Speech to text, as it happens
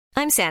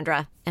I'm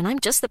Sandra, and I'm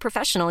just the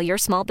professional your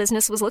small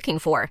business was looking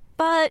for.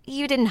 But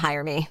you didn't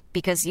hire me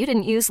because you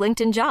didn't use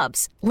LinkedIn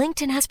Jobs.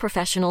 LinkedIn has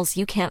professionals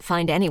you can't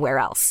find anywhere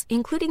else,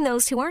 including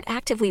those who aren't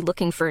actively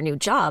looking for a new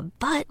job,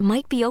 but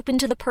might be open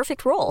to the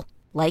perfect role,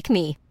 like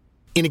me.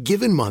 In a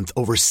given month,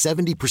 over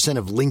 70%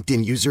 of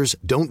LinkedIn users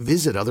don't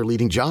visit other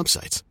leading job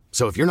sites.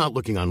 So if you're not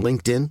looking on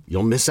LinkedIn,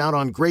 you'll miss out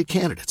on great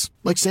candidates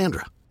like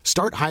Sandra.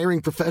 Start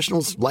hiring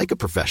professionals like a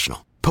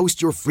professional.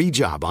 Post your free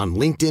job on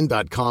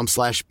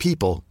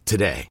linkedin.com/people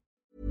today.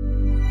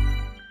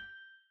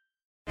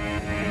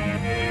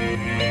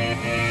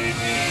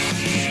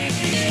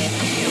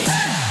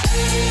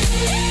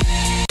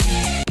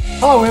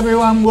 Hello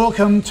everyone,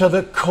 welcome to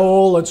The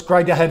Call. It's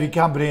great to have your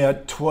company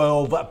at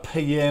 12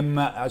 p.m.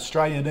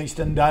 Australian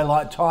Eastern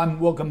Daylight Time.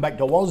 Welcome back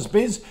to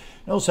WazBiz.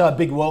 And also a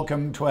big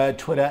welcome to our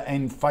Twitter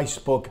and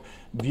Facebook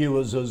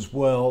viewers as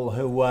well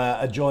who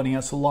are joining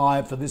us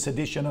live for this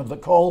edition of The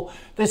Call.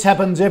 This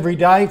happens every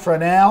day for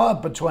an hour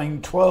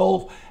between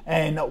 12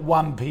 and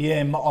 1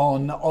 p.m.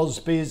 on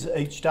WazBiz.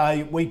 Each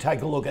day we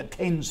take a look at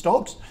 10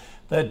 stocks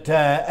that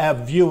our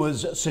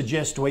viewers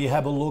suggest we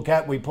have a look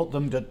at. We put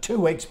them to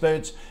two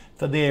experts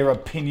for their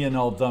opinion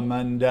of them,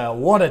 and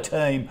what a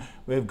team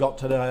we've got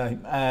today.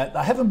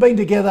 They haven't been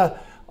together,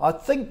 I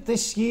think,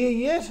 this year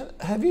yet.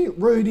 Have you?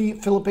 Rudy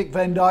Philippic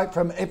Van Dijk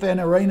from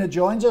FN Arena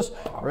joins us.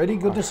 Rudy,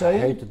 good to see you. I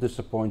hate to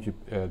disappoint you,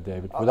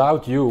 David.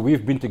 Without you,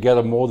 we've been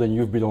together more than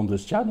you've been on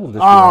this channel this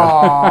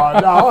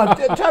year. No,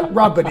 don't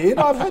rub it in.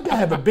 I've had to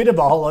have a bit of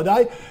a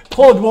holiday.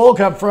 Claude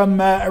Walker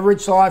from A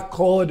Rich Life.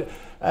 Claude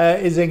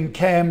is in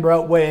Canberra,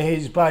 where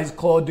he's based.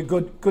 Claude,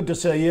 good to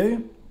see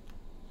you.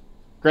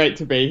 Great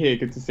to be here.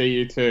 Good to see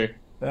you too.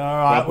 All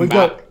right,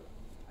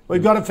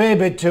 we've got a fair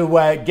bit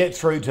to get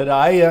through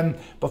today, and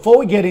before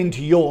we get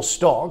into your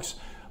stocks,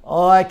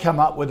 I come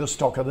up with a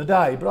stock of the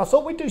day. But I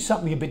thought we'd do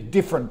something a bit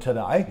different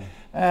today.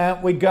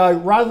 We go,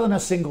 rather than a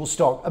single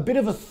stock, a bit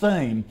of a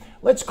theme.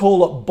 Let's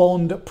call it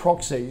bond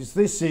proxies.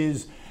 This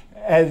is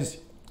as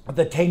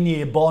the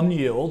 10-year bond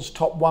yields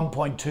top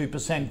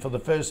 1.2% for the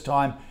first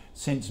time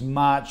since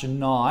March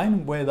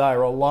 9, where they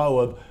are a low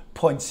of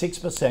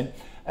 0.6%.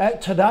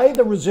 Today,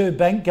 the Reserve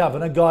Bank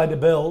Governor, Guy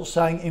Debelle,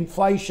 saying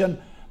inflation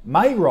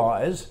may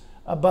rise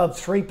above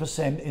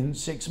 3% in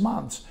 6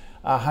 months.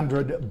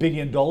 $100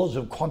 billion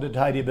of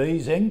quantitative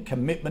easing,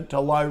 commitment to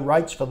low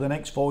rates for the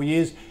next 4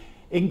 years,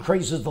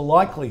 increases the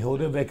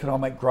likelihood of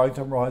economic growth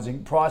and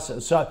rising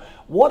prices. So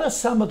what are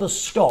some of the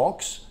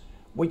stocks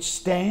which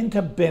stand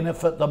to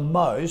benefit the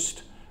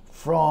most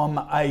from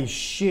a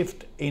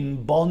shift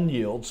in bond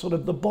yields, sort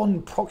of the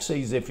bond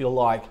proxies, if you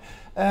like?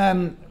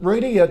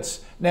 Rudy,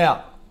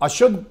 I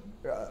should,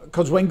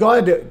 because when Guy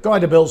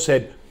Debelle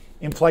said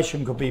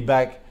inflation could be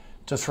back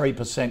to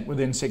 3%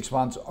 within 6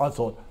 months, I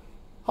thought,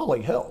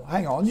 holy hell,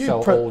 hang on.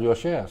 Sell all your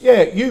shares.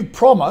 Yeah, you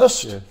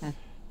promised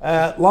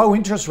low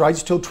interest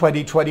rates till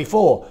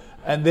 2024.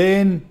 And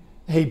then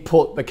he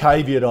put the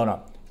caveat on it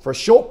for a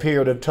short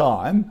period of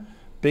time,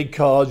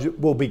 because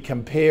we'll be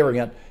comparing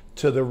it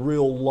to the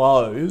real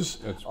lows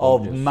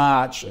of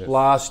March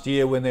last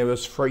year, when there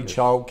was free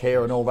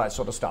childcare and all that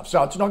sort of stuff.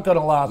 So it's not going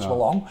to last for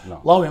long.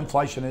 No. Low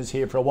inflation is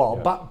here for a while,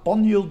 but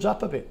bond yields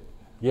up a bit.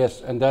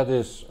 Yes, and that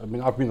is,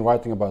 I've been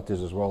writing about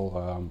this as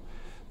well.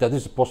 That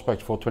is a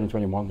prospect for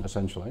 2021,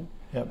 essentially.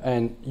 Yep.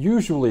 And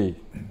usually,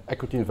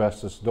 equity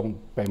investors don't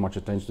pay much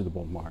attention to the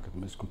bond market.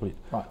 It's complete.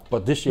 Right.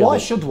 But this year,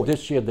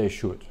 This year they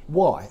should.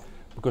 Why?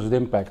 Because it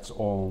impacts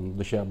on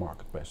the share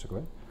market,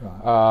 basically.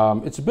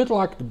 Right. It's a bit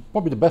like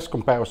probably the best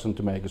comparison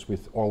to make is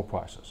with oil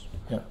prices.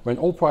 Yeah. When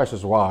oil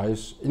prices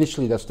rise,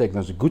 initially that's taken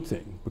as a good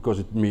thing, because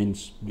it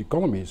means the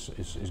economy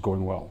is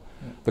going well.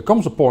 Yeah. There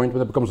comes a point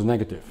when it becomes a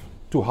negative.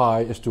 Too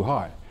high is too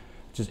high.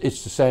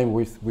 It's the same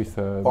with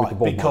the bond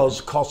because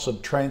market. Cost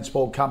of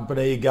transport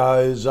company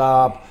goes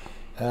up,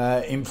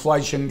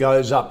 inflation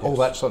goes up, all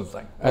that sort of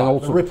thing. And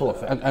also the ripple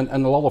effect.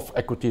 And a lot of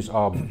equities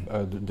are,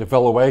 the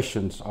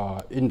valuations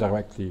are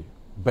indirectly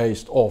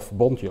based off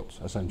bond yields,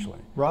 essentially.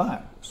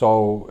 Right.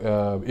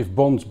 So if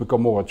bonds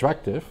become more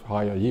attractive,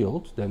 higher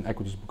yield, then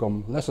equities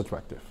become less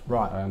attractive.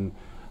 Right.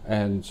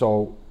 And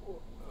so,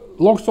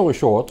 long story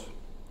short,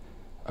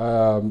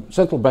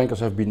 central bankers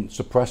have been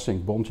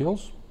suppressing bond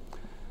yields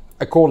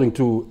according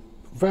to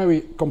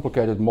very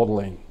complicated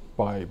modeling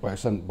by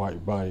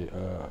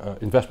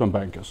investment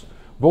bankers.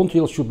 Bond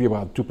yields should be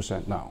about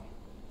 2% now,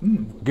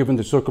 given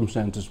the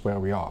circumstances where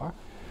we are.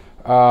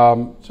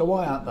 So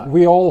why aren't they?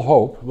 We all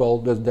hope,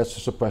 that's the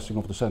suppressing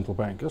of the central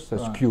bankers.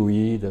 There's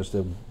QE, there's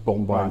the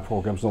bond buying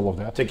programs and all of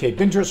that. To keep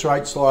interest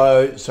rates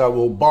low, so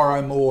we'll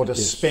borrow more to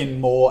spend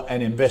more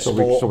and invest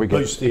more,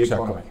 boost the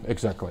economy.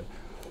 Exactly.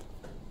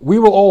 We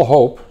will all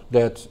hope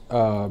that,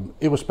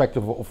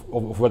 irrespective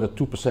of whether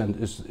 2%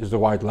 is the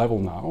right level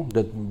now,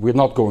 that we're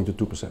not going to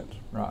 2%.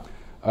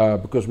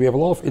 Right. Because we have a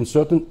lot of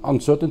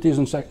uncertainties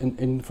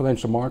in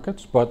financial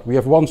markets, but we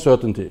have one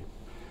certainty.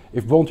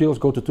 If bond yields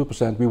go to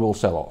 2%, we will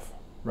sell off.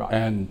 Right.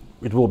 And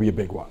it will be a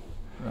big one.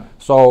 Right.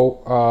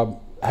 So,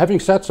 having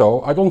said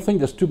so, I don't think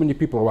there's too many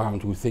people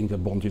around who think that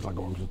bond yields are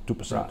going to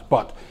 2%. Right.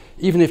 But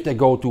even if they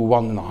go to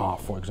 1.5%,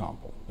 for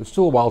example, it's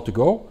still a while to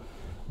go.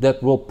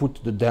 that will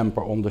put the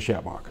damper on the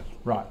share market.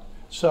 Right.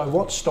 So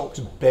what stocks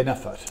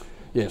benefit?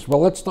 Yes,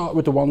 well, let's start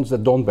with the ones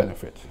that don't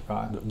benefit.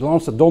 Right. The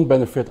ones that don't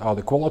benefit are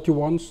the quality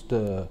ones,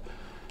 the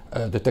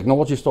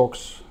technology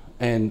stocks,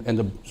 and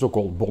the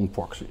so-called bond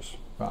proxies.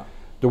 Right.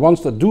 The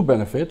ones that do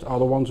benefit are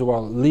the ones who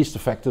are least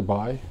affected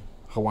by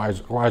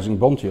rising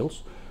bond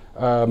yields.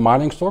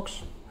 Mining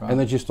stocks, right.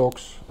 energy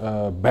stocks,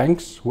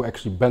 banks who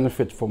actually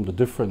benefit from the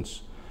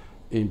difference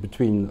in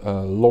between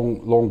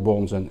long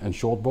bonds and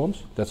short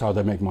bonds. That's how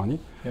they make money.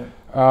 Yeah.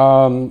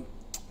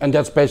 And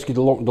that's basically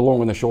the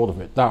long and the short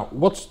of it. Now,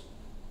 what's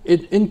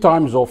in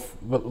times of,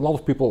 a lot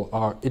of people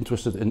are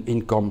interested in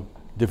income,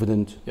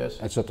 dividend, yes.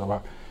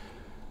 etc.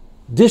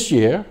 This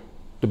year,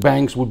 the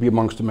banks would be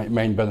amongst the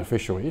main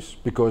beneficiaries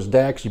because they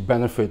actually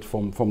benefit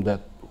from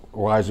that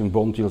rising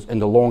bond yields in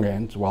the long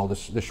end, while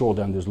the short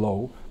end is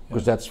low,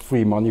 because that's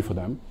free money for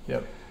them.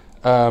 Yep.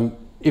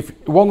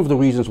 If one of the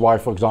reasons why,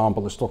 for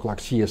example, a stock like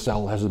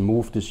CSL hasn't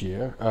moved this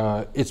year,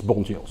 it's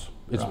bond yields.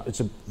 It's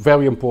a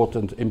very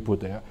important input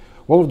there.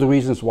 One of the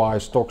reasons why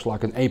stocks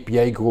like an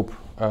APA group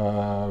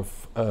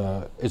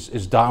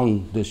is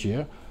down this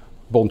year,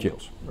 bond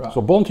yields. Right.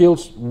 So bond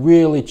yields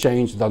really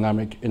change the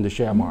dynamic in the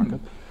share market.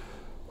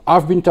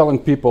 I've been telling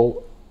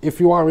people, if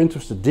you are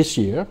interested this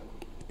year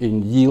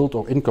in yield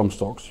or income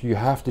stocks, you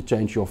have to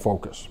change your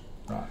focus.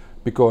 Right.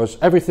 Because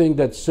everything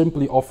that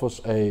simply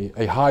offers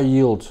a high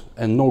yield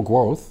and no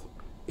growth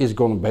is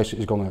going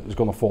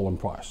to fall in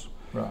price.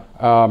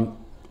 Right.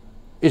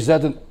 Is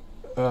that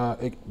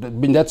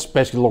that's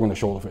basically the long and the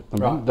short of it.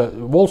 Right.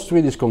 Wall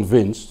Street is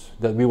convinced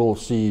that we will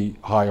see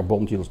higher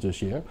bond yields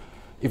this year.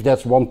 If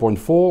that's 1.4,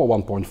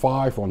 1.5,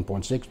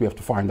 1.6, we have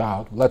to find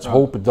out. Let's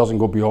hope it doesn't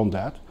go beyond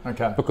that.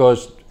 Okay.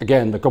 Because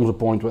again, there comes a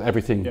point where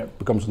everything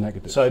becomes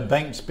negative. So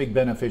banks, big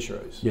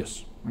beneficiaries.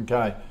 Yes.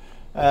 Okay.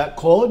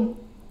 Claude?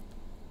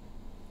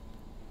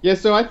 Yeah,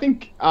 so I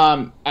think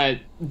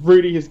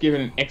Rudy has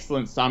given an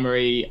excellent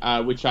summary,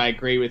 which I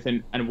agree with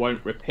and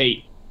won't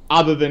repeat,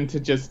 other than to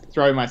just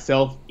throw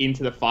myself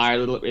into the fire a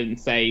little bit and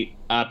say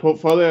a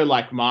portfolio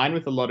like mine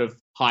with a lot of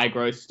high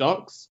growth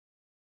stocks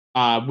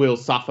will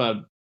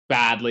suffer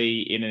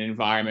badly in an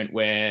environment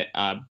where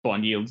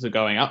bond yields are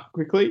going up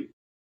quickly.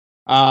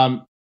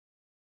 For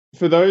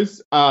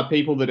those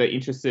people that are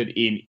interested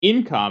in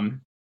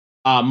income,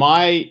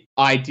 my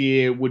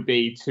idea would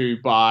be to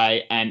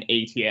buy an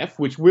ETF,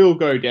 which will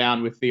go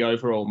down with the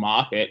overall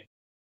market,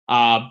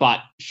 but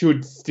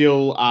should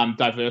still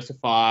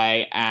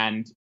diversify.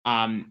 And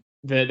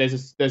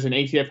there's an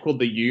ETF called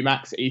the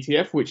UMAX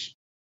ETF, which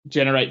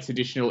generates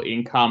additional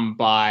income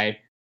by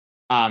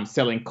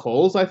selling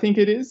calls, I think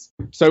it is.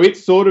 So it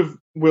sort of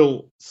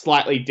will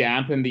slightly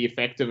dampen the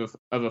effect of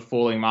a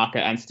falling market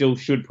and still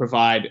should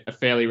provide a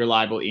fairly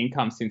reliable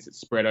income since it's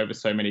spread over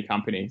so many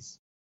companies.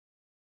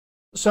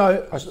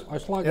 So I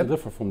slightly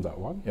differ from that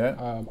one.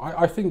 Yeah.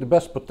 I think the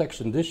best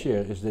protection this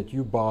year is that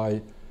you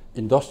buy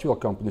industrial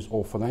companies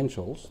or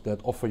financials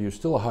that offer you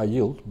still a high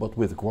yield but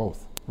with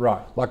growth.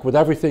 Right. Like with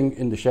everything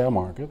in the share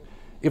market,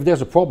 if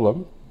there's a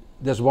problem,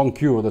 there's one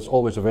cure that's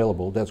always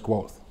available, that's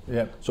growth.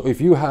 Yeah. So if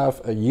you have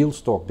a yield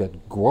stock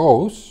that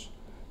grows,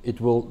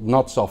 it will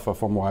not suffer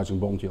from rising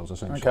bond yields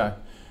essentially. Okay.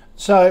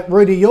 So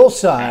Rudy, you're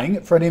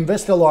saying for an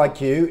investor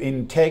like you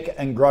in tech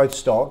and growth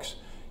stocks,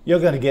 you're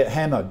going to get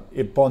hammered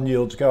if bond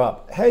yields go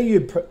up. How are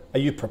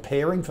you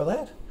preparing for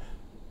that?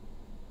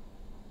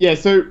 Yeah,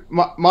 so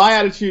my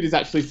attitude is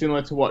actually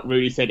similar to what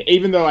Rudy said.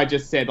 Even though I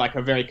just said like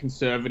a very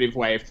conservative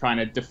way of trying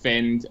to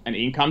defend an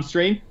income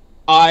stream,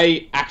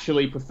 I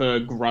actually prefer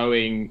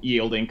growing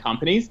yielding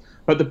companies.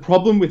 But the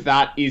problem with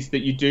that is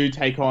that you do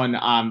take on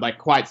like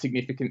quite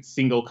significant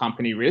single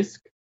company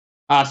risk.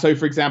 So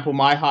for example,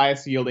 my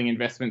highest yielding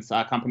investments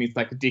are companies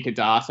like Dicker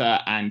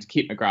Data and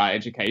Kit McGrath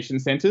Education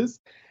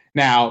Centres.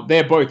 Now,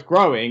 they're both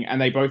growing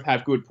and they both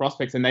have good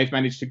prospects and they've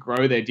managed to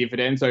grow their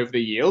dividends over the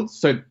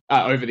years.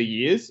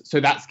 So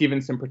that's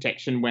given some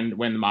protection when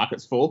the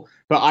markets fall.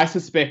 But I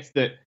suspect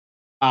that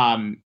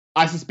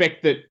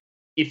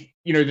if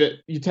that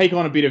you take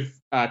on a bit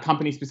of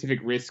company specific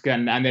risk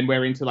and then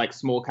we're into like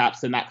small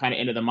caps and that kind of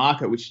end of the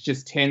market, which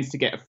just tends to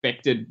get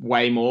affected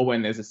way more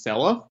when there's a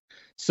sell-off.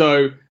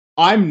 So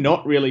I'm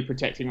not really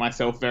protecting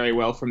myself very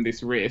well from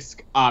this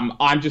risk.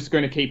 I'm just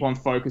going to keep on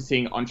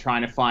focusing on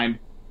trying to find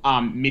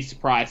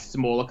mispriced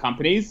smaller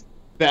companies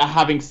that are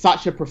having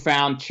such a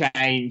profound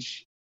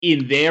change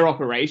in their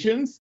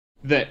operations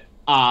that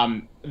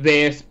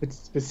their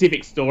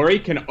specific story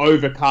can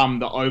overcome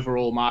the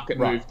overall market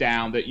move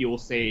down that you'll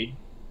see.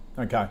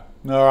 Okay.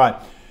 All right.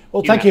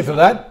 Well, thank you for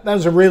that. That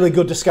was a really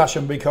good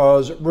discussion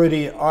because,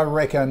 Rudy, I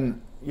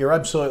reckon you're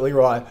absolutely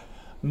right.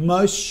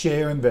 Most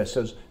share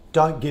investors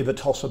don't give a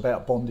toss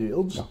about bond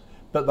yields,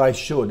 but they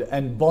should.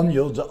 And bond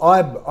yields,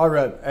 I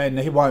wrote, and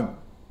he won't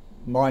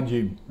mind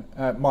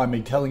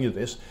me telling you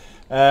this,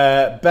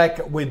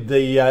 back with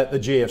the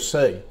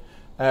GFC,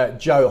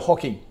 Joe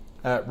Hockey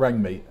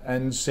rang me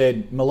and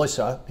said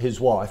Melissa, his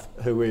wife,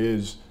 who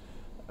is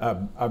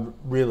a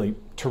really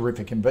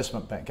terrific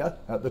investment banker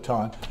at the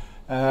time,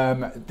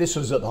 This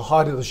was at the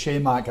height of the share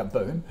market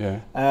boom. Yeah.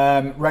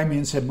 Rang me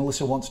and said,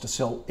 Melissa wants to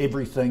sell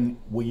everything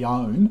we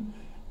own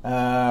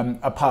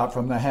apart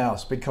from the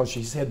house, because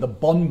she said the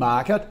bond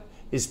market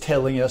is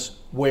telling us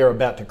we're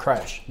about to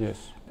crash.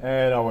 Yes.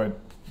 And I went,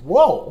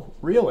 whoa,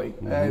 really?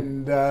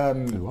 And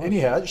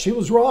anyhow, she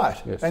was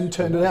right, and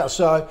turned it out.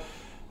 So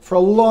for a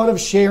lot of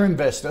share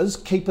investors,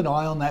 keep an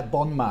eye on that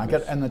bond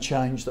market and the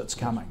change that's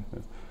coming.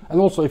 Yes. And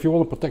also, if you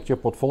want to protect your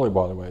portfolio,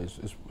 by the way,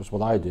 is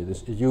what I did.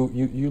 Is you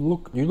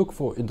look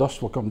for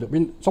industrial companies. I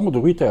mean, some of the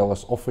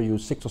retailers offer you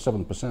 6 or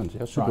 7%.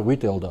 Yeah, Super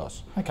Retail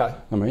does. Okay.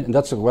 I mean, and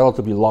that's a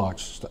relatively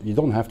large. You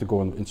don't have to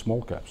go in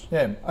small caps.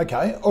 Yeah.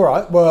 Okay. All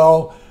right.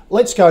 Well,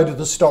 let's go to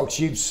the stocks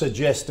you've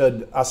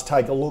suggested us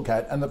take a look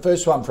at, and the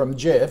first one from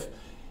Jeff.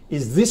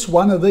 Is this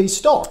one of these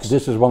stocks?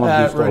 This is one of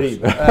these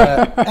stocks.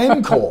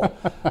 Amcor.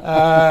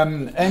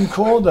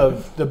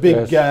 Amcor, the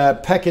big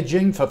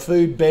packaging for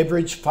food,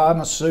 beverage,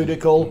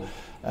 pharmaceutical,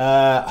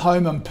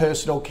 home and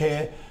personal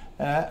care.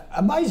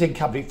 Amazing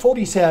company.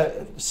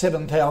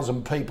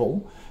 47,000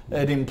 people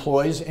it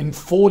employs in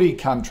 40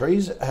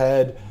 countries.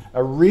 Had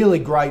a really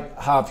great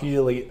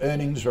half-yearly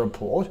earnings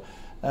report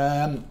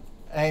and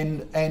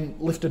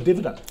lifted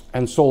dividend.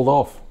 And sold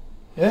off.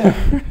 Yeah.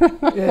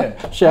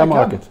 Yeah. Share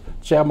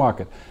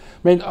market.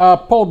 I mean,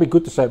 probably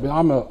good to say. I mean,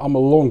 I'm a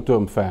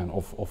long-term fan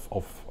of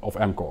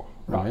Amcor.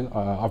 Right?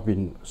 I've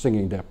been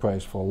singing their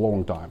praise for a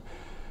long time.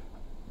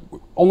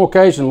 On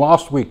occasion,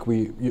 last week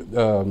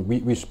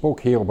we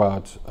spoke here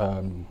about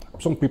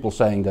some people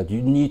saying that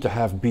you need to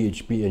have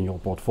BHP in your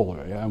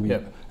portfolio. Yeah?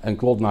 And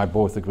Claude and I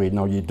both agreed.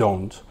 No, you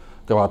don't.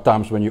 There are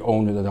times when you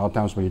own it, and there are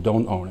times when you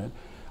don't own it.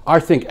 I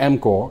think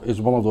Amcor is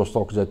one of those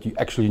stocks that you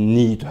actually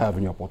need to have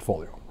in your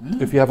portfolio.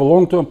 If you have a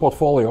long-term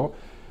portfolio,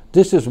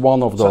 this is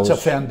one of those. So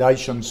it's a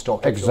foundation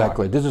stock.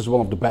 Exactly. This is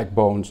one of the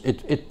backbones.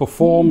 It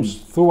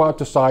performs throughout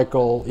the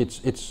cycle.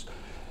 It's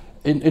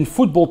in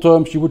football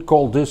terms, you would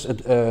call this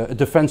a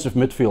defensive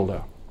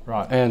midfielder.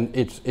 Right. And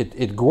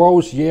it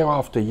grows year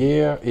after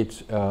year.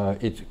 It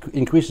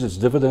increases its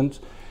dividend.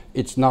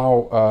 It's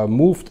now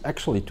moved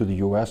actually to the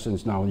US, and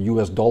it's now a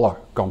US dollar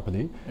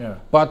company. Yeah.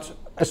 But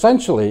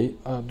essentially,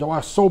 there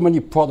are so many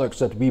products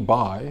that we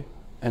buy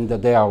and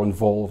that they are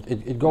involved.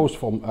 It goes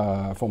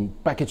from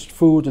packaged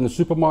food in the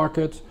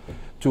supermarket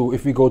to,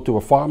 if we go to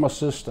a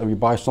pharmacist and we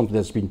buy something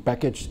that's been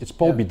packaged, it's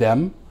probably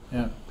them.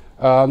 Yeah.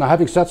 Now,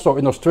 having said so,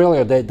 in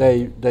Australia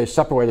they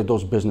separated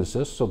those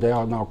businesses, so they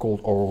are now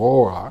called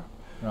Aurora.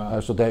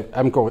 Right. So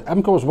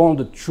Amcor is one of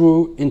the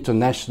true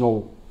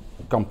international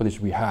companies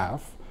we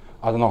have.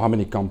 I don't know how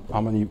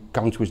many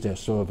countries they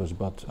service,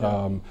 but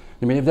I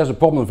mean, if there's a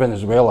problem in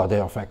Venezuela,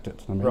 they're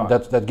affected. I mean,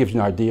 that gives you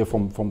an idea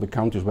from the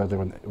countries where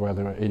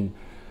they're in.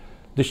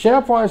 The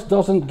share price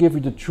doesn't give you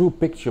the true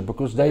picture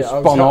because they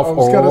spun off Aurora. I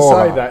was going to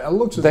say that. It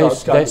looks as though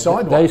it's going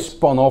sideways. They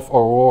spun off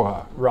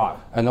Aurora. Right.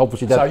 And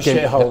obviously that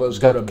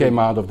came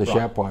out of the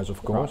share price,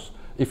 of course.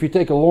 Right. If you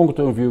take a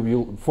longer-term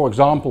view, for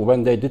example,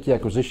 when they did the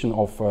acquisition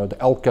of the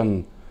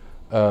Elkan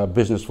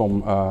business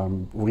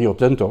from Rio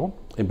Tinto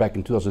back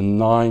in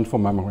 2009,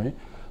 from memory,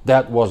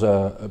 that was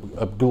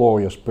a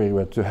glorious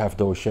period to have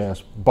those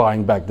shares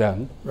buying back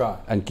then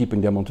and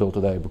keeping them until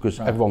today, because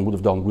everyone would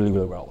have done really,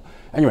 really well.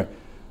 Anyway,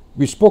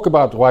 we spoke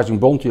about rising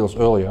bond yields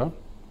earlier.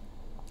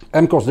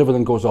 Amcor's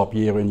dividend goes up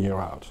year in, year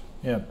out.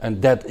 Yeah.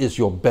 And that is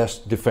your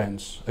best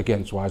defense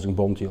against rising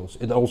bond yields.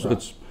 It also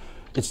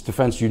it's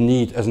defense you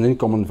need as an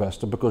income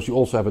investor, because you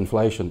also have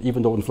inflation.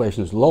 Even though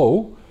inflation is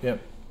low,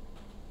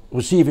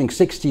 receiving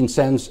 16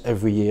 cents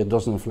every year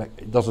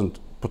doesn't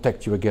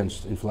protect you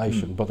against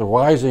inflation. But a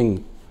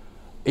rising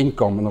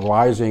income and a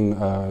rising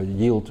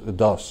yield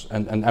does,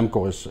 and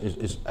Amcor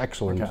is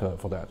excellent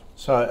for that.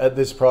 So at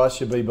this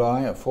price you'll be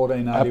buying at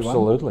 14.81?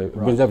 Absolutely.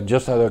 Because they've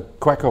just had a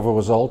crack of a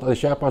result and the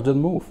share price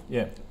didn't move.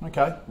 Yeah.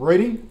 Okay.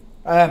 Reedy?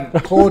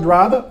 Claude,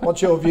 rather,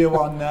 what's your view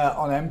on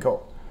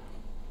Amcor?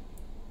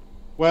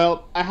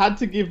 Well, I had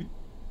to give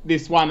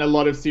this one a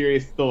lot of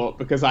serious thought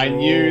because I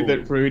knew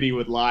that Rudy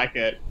would like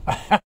it.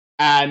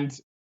 And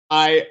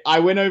I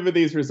went over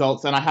these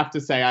results, and I have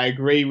to say I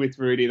agree with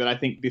Rudy that I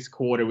think this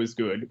quarter was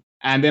good.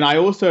 And then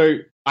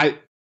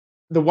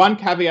the one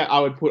caveat I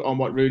would put on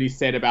what Rudy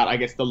said about, I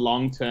guess, the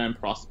long-term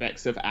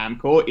prospects of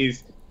Amcor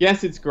is,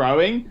 yes, it's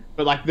growing,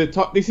 but like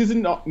this is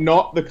not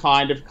the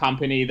kind of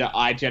company that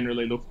I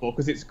generally look for,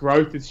 because its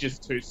growth is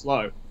just too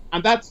slow.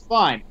 And that's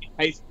fine. It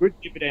pays good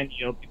dividend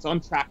yield. It's on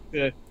track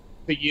to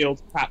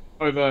yield perhaps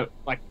over,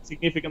 like,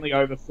 significantly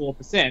over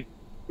 4%,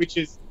 which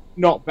is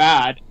not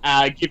bad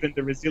given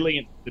the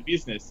resilience of the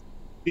business.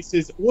 This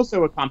is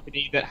also a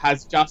company that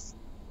has just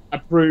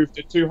approved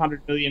a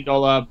 $200 million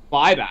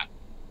buyback.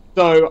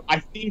 So I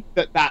think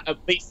that at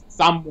least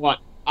somewhat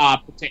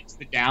protects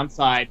the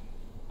downside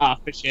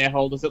for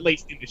shareholders, at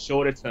least in the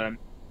shorter term.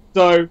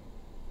 So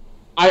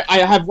I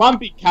have one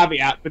big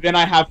caveat, but then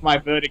I have my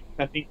verdict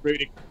I think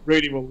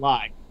Rudy will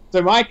like.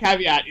 So my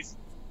caveat is,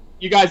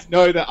 you guys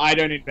know that I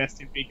don't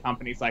invest in big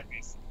companies like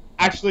this.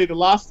 Actually, the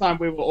last time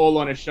we were all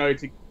on a show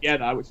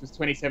together, which was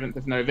 27th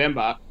of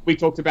November, we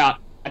talked about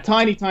a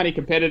tiny, tiny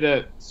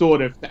competitor,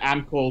 sort of, to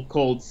Amcor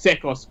called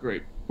Secos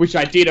Group, which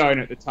I did own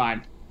at the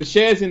time. The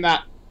shares in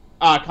that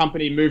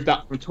company moved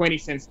up from 20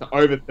 cents to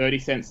over 30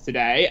 cents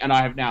today, and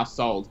I have now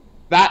sold.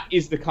 That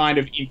is the kind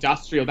of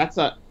industrial, that's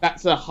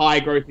a high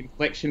growth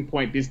inflection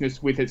point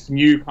business with its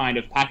new kind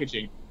of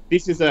packaging.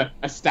 This is a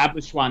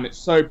established one that's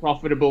so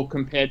profitable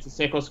compared to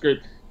Secos Group,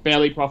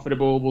 barely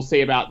profitable. We'll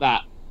see about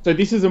that. So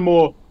this is a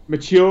more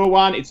mature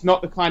one. It's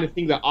not the kind of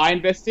thing that I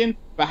invest in,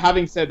 but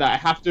having said that, I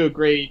have to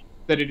agree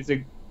that it is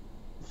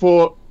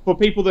for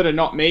people that are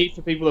not me,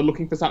 for people that are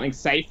looking for something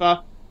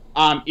safer,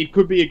 it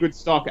could be a good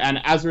stock, and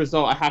as a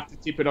result, I have to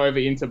tip it over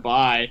into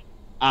buy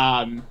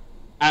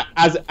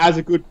as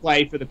a good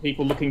play for the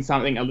people looking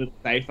something a little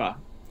safer.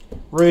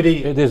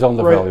 Rudy, it is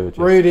undervalued.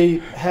 Rudy,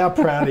 how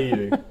proud are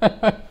you?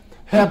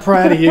 How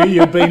proud of you?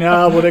 You've been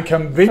able to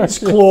convince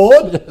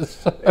Claude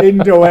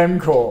into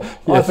MCore. Yes.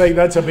 I think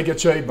that's a big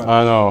achievement.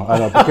 I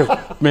know. Because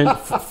I mean,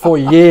 for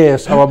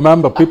years, I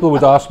remember people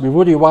would ask me,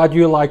 "Rudy, why do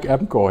you like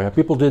MCore?" Yeah,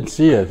 people didn't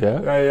see it,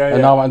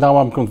 And now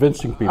I'm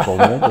convincing people.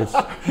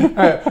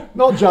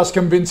 Not just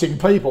convincing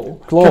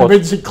people,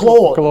 convincing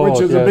Claude,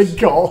 which is a big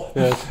goal.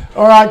 Yes.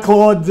 All right,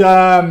 Claude.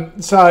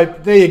 So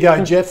there you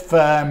go, Jeff.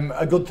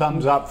 A good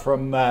thumbs up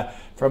from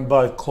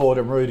both Claude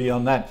and Rudy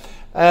on that.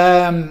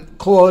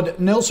 Claude,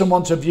 Nelson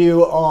wants a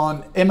view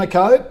on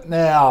Emeco.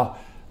 Now,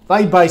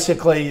 they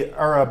basically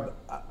are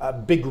a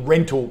big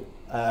rental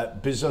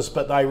business,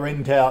 but they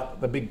rent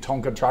out the big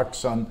Tonka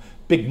trucks and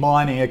big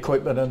mining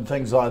equipment and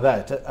things like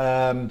that,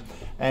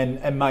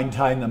 and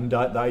maintain them,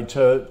 don't they,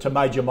 to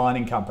major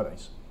mining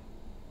companies?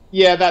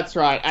 Yeah, that's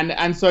right.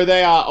 And so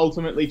they are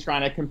ultimately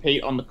trying to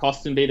compete on the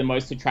cost and be the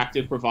most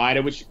attractive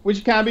provider, which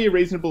can be a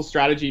reasonable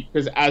strategy,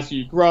 because as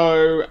you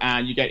grow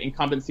and you get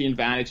incumbency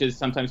advantages,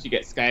 sometimes you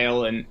get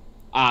scale and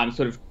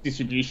sort of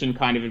distribution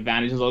kind of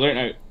advantages. I don't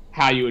know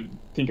how you would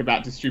think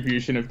about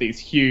distribution of these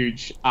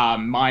huge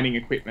mining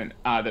equipment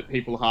that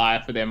people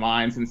hire for their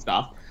mines and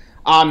stuff.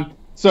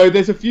 So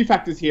there's a few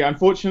factors here.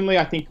 Unfortunately,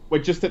 I think we're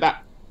just at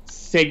that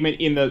segment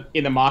in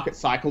the market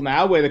cycle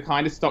now where the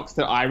kind of stocks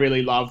that I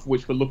really love,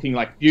 which were looking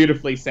like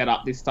beautifully set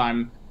up this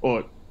time,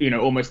 or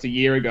almost a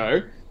year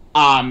ago,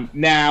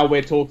 now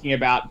we're talking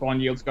about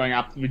bond yields going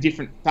up to a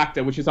different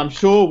factor, which is I'm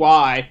sure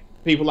why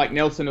people like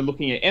Nelson are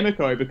looking at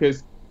Emeco,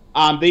 because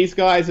these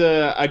guys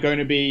are going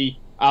to be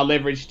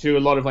leveraged to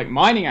a lot of like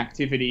mining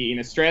activity in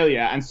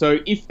Australia, and so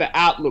if the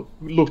outlook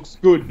looks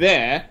good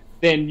there,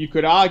 then you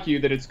could argue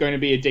that it's going to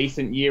be a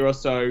decent year or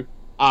so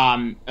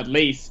at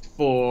least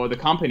for the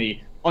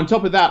company. On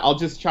top of that, I'll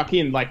just chuck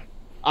in,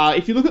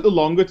 if you look at the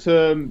longer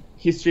term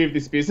history of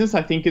this business,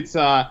 I think it's,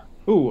 I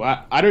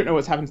don't know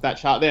what's happened to that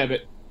chart there,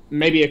 but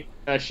maybe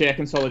a share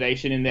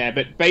consolidation in there.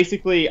 But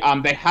basically,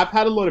 they have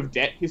had a lot of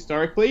debt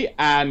historically,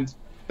 and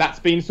that's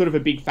been sort of a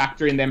big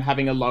factor in them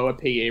having a lower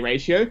PE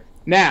ratio.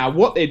 Now,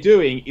 what they're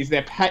doing is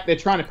they're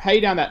trying to pay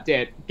down that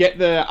debt, get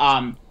the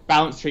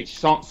balance sheet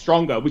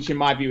stronger, which in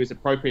my view is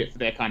appropriate for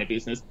their kind of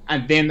business,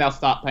 and then they'll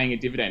start paying a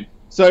dividend.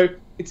 So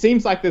it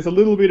seems like there's a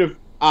little bit of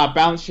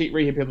balance sheet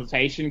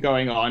rehabilitation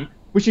going on,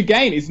 which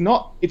again it's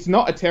not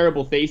a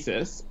terrible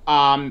thesis.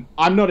 I'm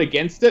not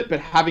against it, but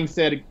having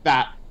said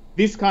that,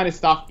 this kind of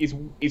stuff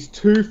is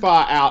too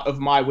far out of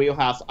my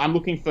wheelhouse. I'm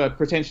looking for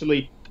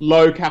potentially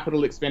low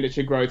capital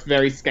expenditure growth,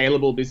 very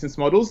scalable business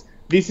models.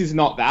 This is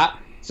not that.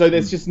 So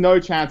there's just no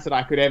chance that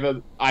I could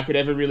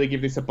ever really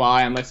give this a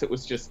buy unless it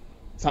was just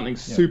something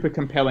super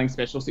compelling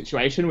special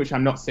situation, which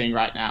I'm not seeing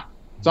right now.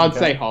 So I'd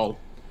say hold.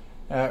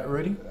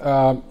 Rudy?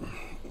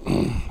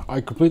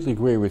 I completely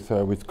agree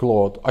with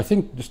Claude. I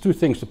think there's two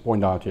things to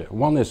point out here.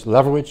 One is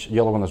leverage, the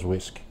other one is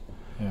risk.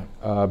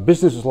 Yeah.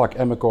 Businesses like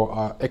Emeco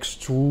are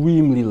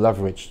extremely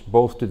leveraged,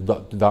 both to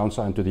the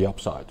downside and to the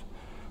upside,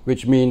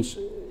 which means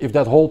if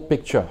that whole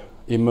picture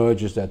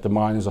emerges that the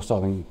miners are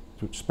starting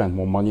to spend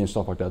more money and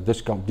stuff like that,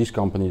 these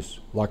companies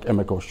like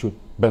Emeco should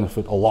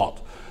benefit a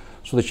lot.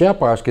 So the share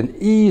price can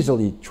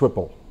easily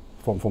triple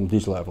from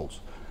these levels.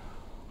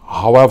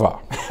 However,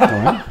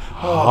 I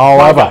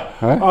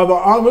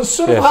was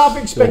sort of half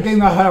expecting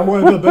the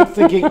however, but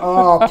thinking,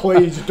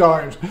 please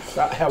don't.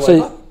 However.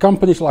 See,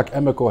 companies like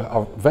Emeco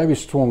are very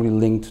strongly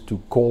linked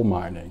to coal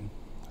mining,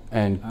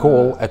 and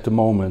coal at the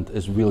moment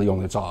is really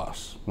on its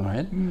ass,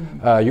 right?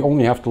 You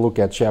only have to look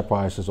at share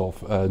prices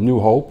of New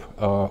Hope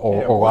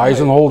or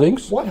Horizon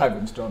Holdings.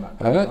 Whitehaven's done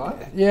that,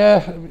 right?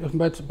 Yeah,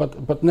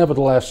 but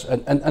nevertheless,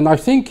 and I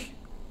think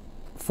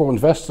for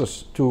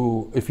investors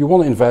if you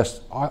want to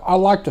invest, I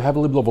like to have a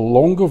little bit of a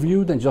longer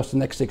view than just the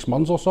next 6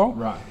 months or so.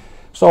 Right.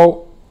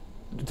 So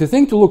the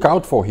thing to look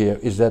out for here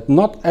is that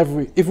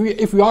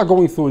if we are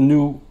going through a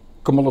new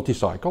commodity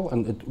cycle,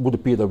 and it would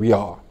appear that we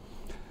are,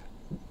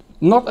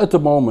 not at the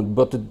moment,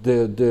 but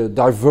the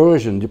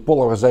diversion, the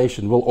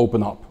polarization will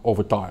open up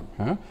over time.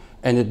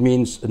 And it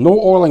means no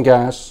oil and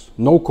gas,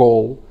 no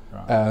coal,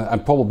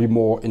 and probably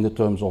more in the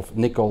terms of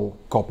nickel,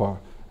 copper,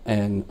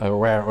 and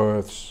rare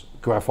earths,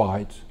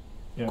 graphite,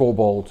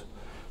 cobalt.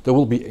 There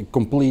will be a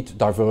complete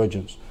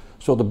divergence.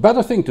 So the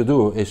better thing to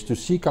do is to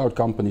seek out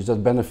companies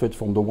that benefit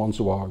from the ones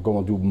who are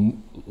going to do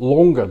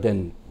longer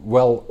than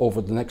well over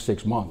the next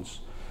 6 months.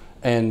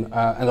 And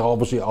there are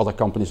obviously other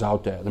companies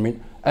out there. I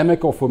mean,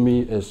 Ameco for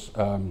me is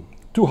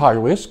too high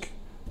risk.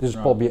 This is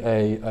probably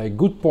a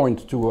good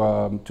point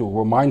to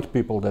remind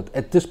people that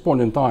at this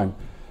point in time,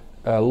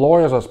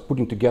 lawyers are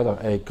putting together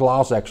a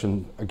class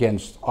action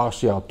against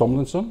RCR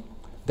Tomlinson.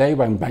 They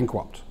went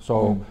bankrupt,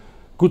 so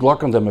good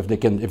luck on them if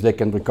they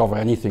can recover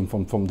anything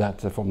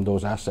from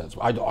those assets.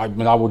 I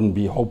mean, I wouldn't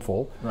be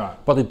hopeful,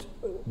 but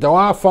there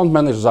are fund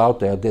managers out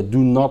there that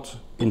do not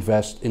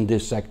invest in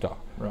this sector.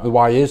 And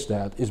why is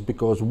that? Is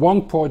because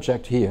one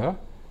project here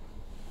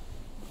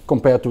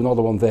compared to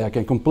another one there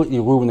can completely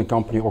ruin a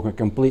company or can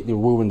completely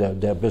ruin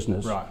their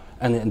business.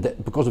 And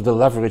because of the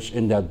leverage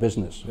in that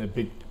business. They're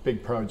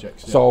big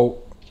projects.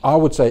 So I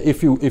would say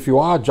if you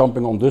are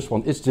jumping on this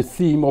one, it's the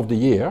theme of the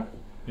year.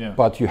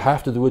 But you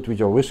have to do it with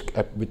your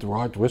with the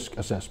right risk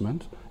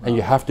assessment, and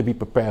you have to be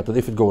prepared that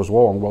if it goes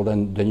wrong, well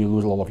then you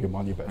lose a lot of your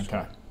money basically.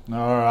 Okay.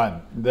 All right.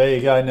 There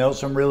you go,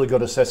 Nelson. Really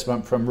good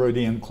assessment from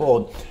Rudy and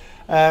Claude.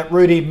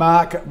 Rudy,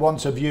 Mark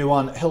wants a view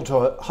on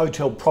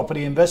hotel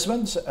property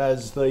investments.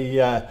 As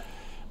the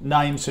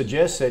name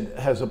suggests, it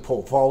has a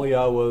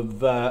portfolio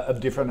of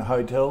different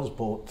hotels.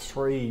 Bought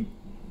 3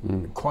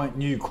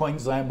 new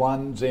Queensland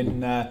ones in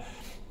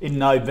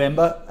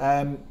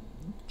November.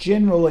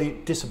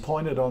 Generally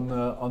disappointed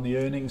on the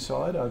earnings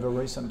side over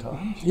recent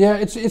times. Yeah,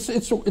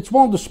 it's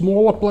one of the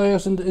smaller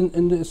players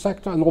in the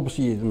sector, and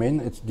obviously, I mean,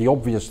 it's the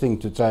obvious thing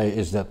to say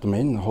is that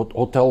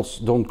hotels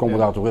don't come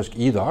without risk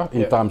either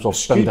in times of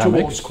pandemics.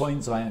 Towards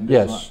Queensland.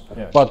 Yes,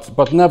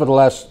 but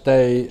nevertheless,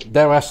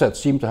 their assets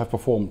seem to have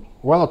performed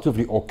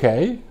relatively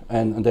okay,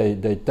 and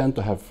they tend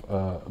to have,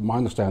 my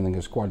understanding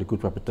is, quite a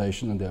good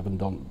reputation, and they haven't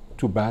done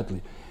too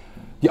badly.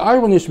 The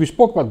irony is, we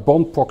spoke about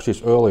bond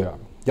proxies earlier.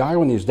 The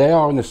irony is they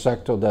are in a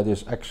sector that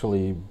is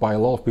actually, by a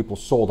lot of people,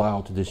 sold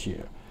out this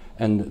year.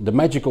 And the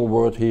magical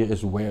word here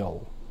is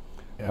whale.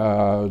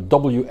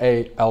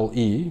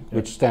 WALE,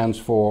 which stands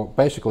for,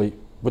 basically,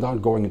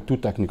 without going too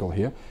technical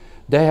here,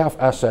 they have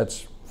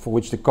assets for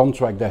which the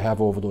contract they have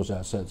over those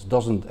assets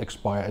doesn't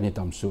expire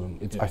anytime soon.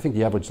 I think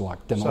the average is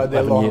like 10 or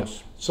 11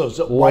 years. So it's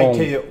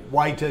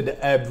weighted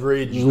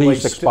average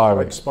lease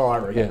expiry.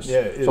 Yes.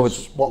 So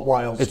it's what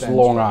whale stands for. It's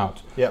long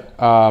out.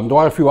 There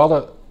are a few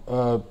other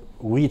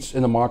REITs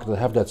in the market that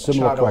have that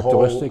similar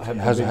characteristic.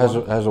 Has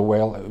a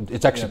whale.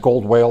 It's actually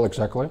called whale,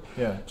 exactly.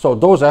 So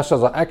those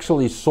assets are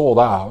actually sold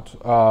out.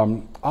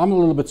 I'm a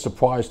little bit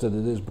surprised that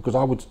it is, because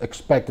I would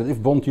expect that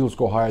if bond yields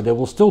go higher, they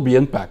will still be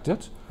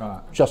impacted.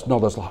 Just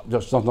not as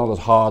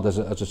hard as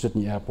a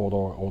Sydney Airport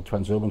or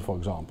Transurban, for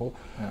example.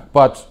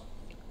 But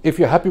if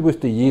you're happy with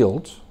the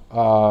yield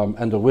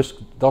and the risk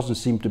doesn't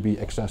seem to be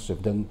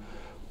excessive, then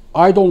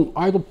I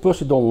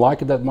personally don't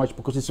like it that much,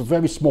 because it's a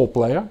very small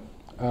player.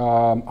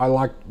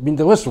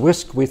 There is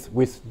risk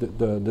with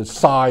the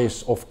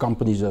size of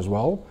companies as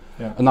well,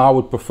 and I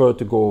would prefer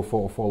to go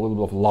for a little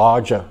bit of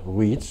larger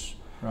REITs.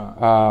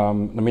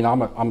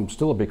 I'm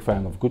still a big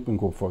fan of Goodman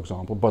Group, for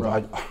example, but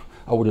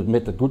I would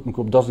admit that Goodman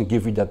Group doesn't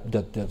give you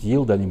that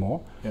yield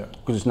anymore,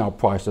 because it's now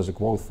priced as a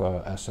growth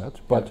asset.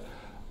 But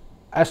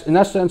in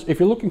essence, if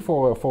you're looking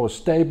for a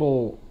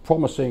stable,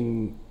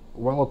 promising,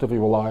 relatively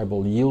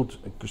reliable yield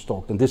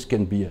stock, then this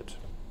can be it.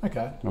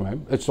 Okay.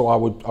 So I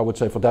would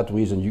say for that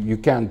reason you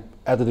can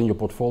add it in your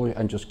portfolio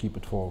and just keep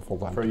it for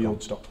one. For a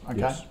yield stock. Okay.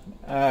 Yes.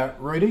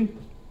 Rudy?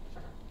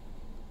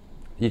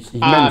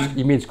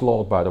 He means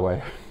Claude, by the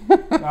way.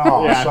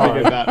 Oh,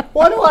 sorry.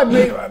 Why do I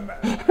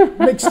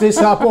mix this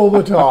up all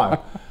the time?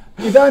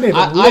 You don't even.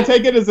 I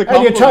take it as a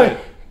compliment.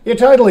 You're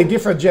totally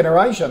different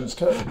generations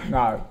too.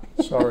 No,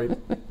 sorry.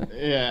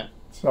 Yeah.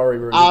 Sorry,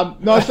 Rudy.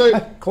 No, so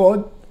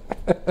Claude.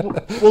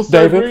 Well,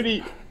 so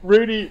David?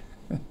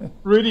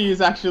 Rudy is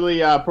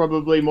actually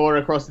probably more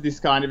across this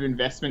kind of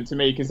investment to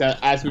me, because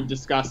as we've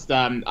discussed,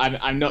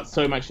 I'm not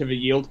so much of a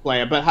yield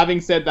player. But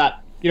having said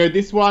that,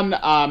 this one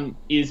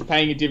is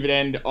paying a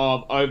dividend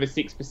of over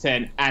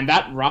 6%, and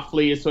that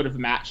roughly is sort of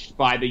matched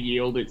by the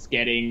yield it's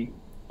getting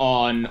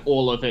on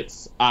all of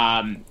its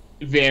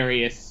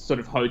various sort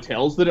of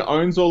hotels that it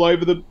owns all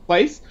over the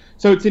place.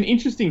 So it's an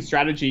interesting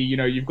strategy.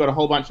 You've got a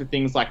whole bunch of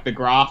things like the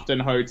Grafton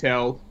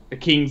Hotel, the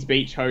Kings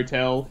Beach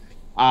Hotel.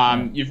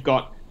 You've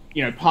got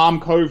Palm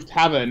Cove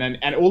Tavern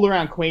and all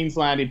around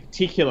Queensland in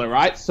particular,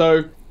 right?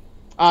 So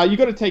you've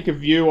got to take a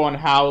view on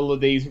how all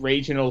of these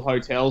regional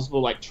hotels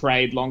will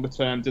trade longer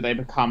term. Do they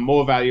become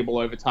more valuable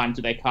over time?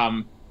 Do they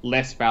become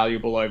less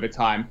valuable over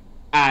time?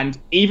 And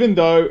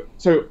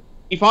so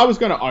if I was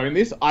going to own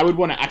this, I would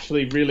want to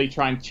actually really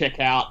try and check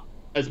out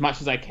as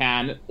much as I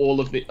can all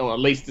of or at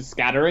least the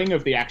scattering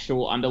of the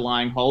actual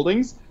underlying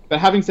holdings. But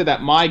having said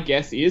that, my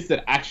guess is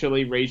that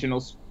actually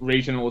regional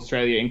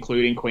Australia,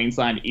 including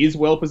Queensland, is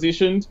well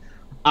positioned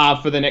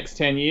for the next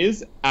 10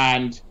 years.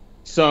 And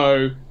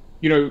so,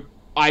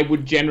 I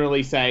would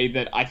generally say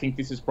that I think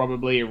this is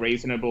probably a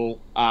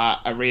reasonable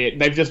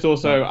They've just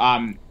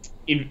also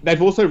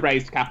they've also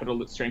raised capital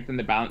that strengthened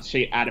the balance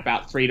sheet at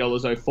about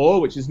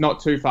 $3.04, which is not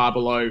too far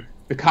below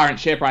the current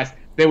share price.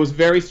 There was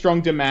very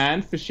strong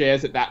demand for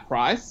shares at that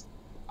price,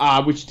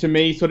 which to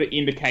me sort of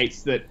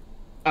indicates that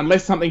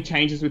unless something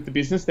changes with the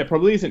business, there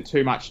probably isn't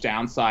too much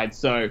downside.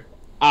 So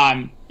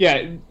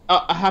Yeah,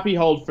 a happy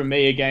hold from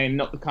me again.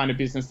 Not the kind of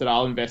business that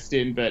I'll invest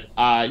in, but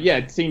yeah,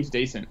 it seems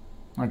decent.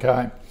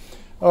 Okay.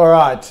 All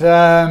right.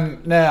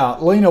 Now,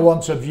 Lena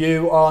wants a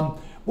view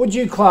on, would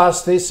you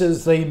class this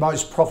as the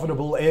most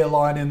profitable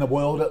airline in the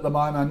world at the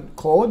moment,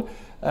 Claude?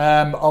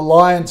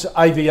 Alliance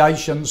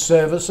Aviation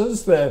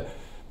Services,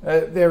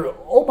 they're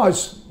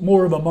almost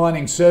more of a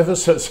mining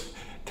services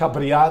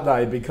company, aren't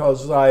they?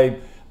 Because they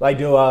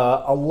do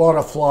a lot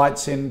of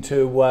flights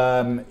into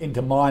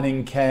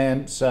mining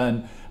camps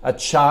and are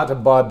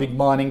chartered by big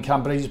mining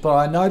companies. But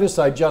I noticed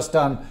they've just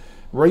done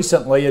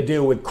recently a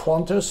deal with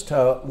Qantas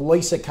to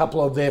lease a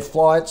couple of their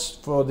flights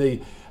for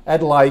the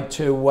Adelaide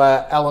to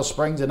Alice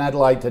Springs and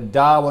Adelaide to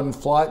Darwin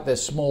flight. Their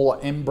smaller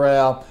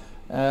Embraer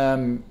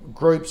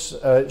groups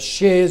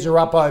shares are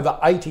up over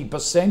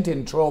 80%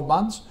 in 12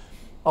 months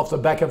off the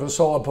back of a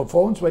solid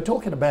performance. We're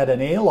talking about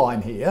an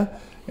airline here.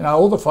 You know,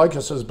 all the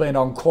focus has been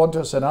on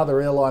Qantas and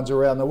other airlines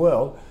around the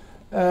world.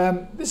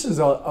 This is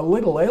a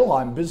little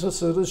airline business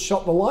that has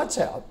shot the lights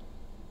out.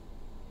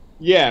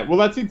 Yeah, well,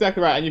 that's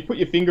exactly right. And you put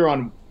your finger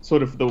on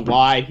sort of the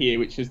why here,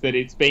 which is that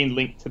it's been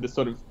linked to the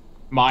sort of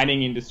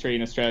mining industry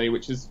in Australia,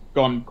 which has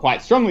gone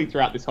quite strongly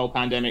throughout this whole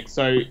pandemic.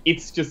 So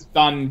it's just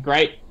done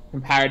great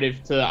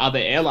comparative to other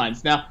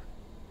airlines. Now,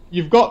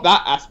 you've got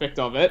that aspect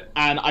of it,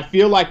 and I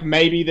feel like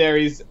maybe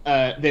there's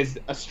a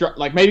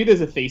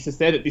thesis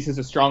there that this is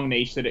a strong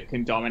niche that it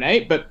can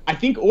dominate. But I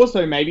think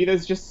also maybe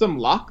there's just some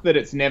luck that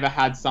it's never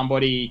had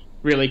somebody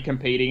really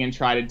competing and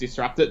try to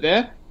disrupt it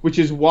there, which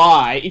is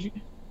why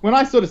when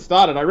I sort of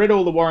started, I read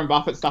all the Warren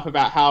Buffett stuff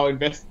about how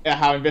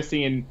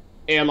investing in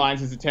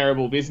airlines is a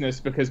terrible business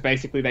because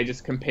basically they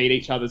just compete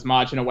each other's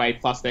margin away,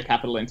 plus they're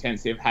capital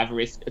intensive, have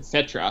risk,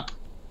 etc.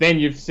 Then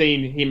you've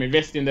seen him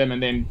invest in them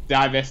and then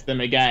divest them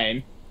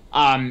again.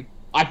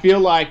 I feel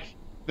like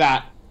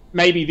that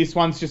maybe this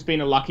one's just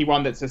been a lucky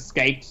one that's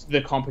escaped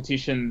the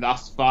competition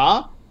thus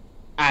far,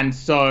 and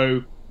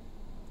so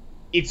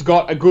it's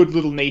got a good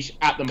little niche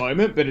at the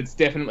moment, but it's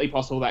definitely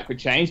possible that could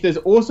change. There's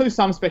also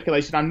some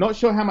speculation, I'm not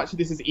sure how much of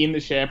this is in the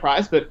share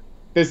price, but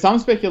there's some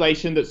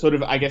speculation that sort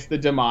of, I guess, the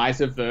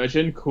demise of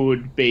Virgin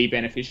could be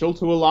beneficial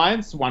to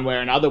Alliance one way or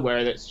another,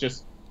 whether it's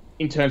just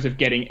in terms of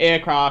getting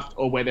aircraft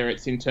or whether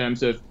it's in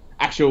terms of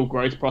actual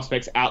growth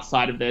prospects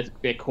outside of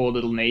their core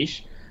little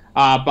niche.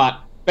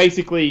 But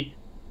basically,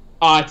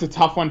 it's a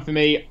tough one for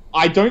me.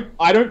 I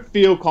don't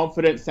feel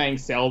confident saying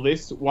sell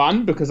this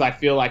one because I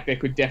feel like there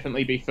could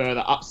definitely be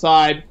further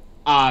upside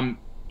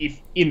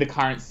if in the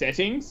current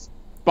settings.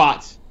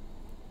 But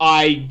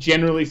I,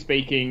 generally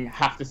speaking,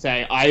 have to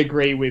say I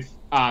agree with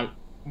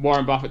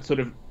Warren Buffett's sort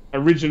of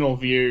original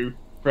view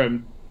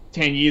from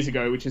 10 years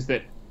ago, which is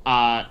that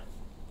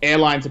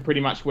airlines are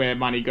pretty much where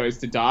money goes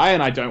to die,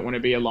 and I don't want to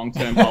be a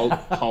long-term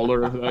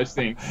holder of those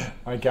things.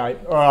 Okay,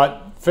 all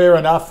right, fair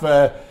enough.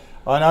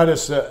 I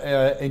noticed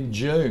that in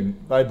June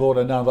they bought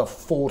another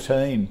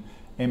 14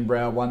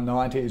 Embraer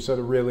 190s at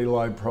a really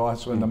low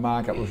price when the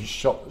market was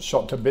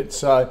shot to bits.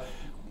 So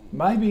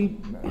maybe,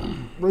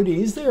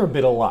 Rudy, is there a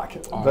bit of luck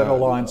that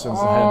Alliance has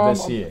had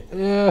this year?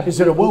 Yeah. Is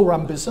it a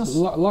well-run business?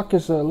 Luck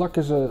is a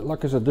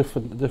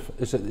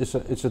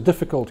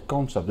difficult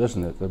concept,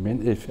 isn't it? I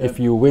mean, if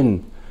you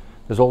win,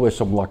 there's always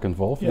some luck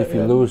involved. If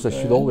you lose, there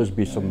should always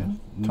be some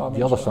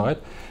the other side.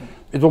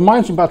 It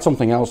reminds me about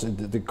something else.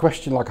 The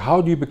question, like,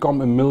 how do you become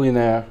a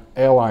millionaire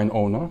airline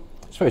owner?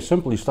 It's very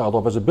simple. You start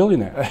off as a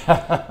billionaire,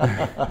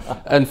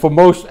 and for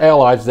most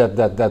airlines,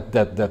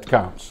 that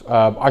counts.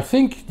 I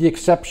think the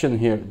exception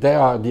here, they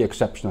are the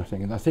exception. I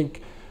think, and I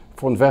think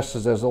for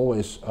investors, there's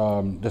always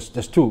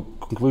there's two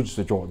conclusions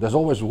to draw. There's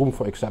always room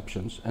for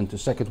exceptions, and the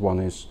second one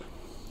is.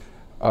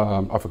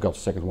 I forgot the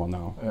second one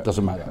now.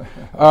 Doesn't matter.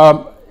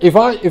 If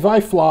I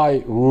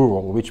fly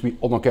rural, which we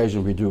on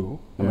occasion we do,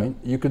 I mean,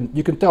 you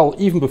can tell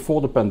even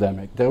before the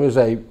pandemic there is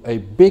a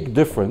big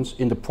difference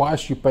in the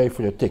price you pay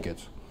for your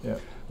ticket. Yeah.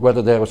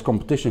 Whether there is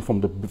competition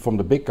from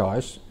the big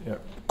guys,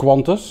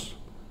 Qantas,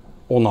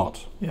 or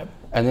not. Yeah.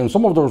 And in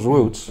some of those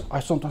routes,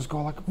 I sometimes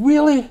go like,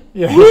 really,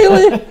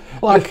 really,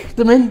 like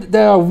I mean,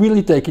 they are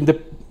really taking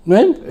the.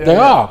 They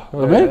are.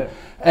 I mean.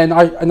 And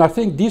I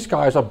think these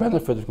guys are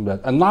benefiting from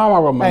that. And now I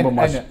remember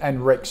myself.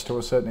 And Rex to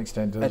a certain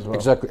extent as well.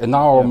 Exactly. And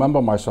now I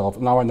remember myself,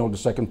 now I know the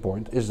second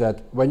point, is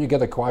that when you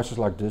get a crisis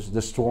like this,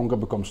 the stronger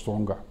becomes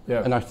stronger.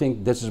 Yeah. And I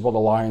think this is what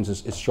Alliance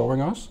is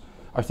showing us.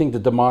 I think the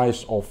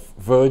demise of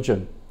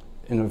Virgin,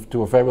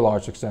 to a very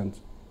large extent,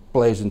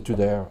 plays into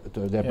their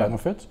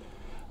benefit.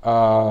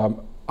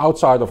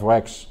 Outside of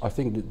Rex, I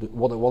think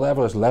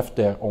whatever is left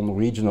there on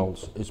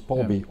regionals is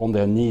probably on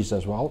their knees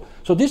as well.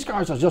 So these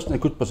guys are just in a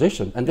good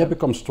position, and they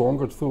become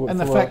stronger through. And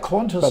the fact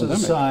Qantas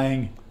is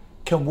saying,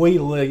 "Can we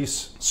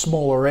lease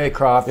smaller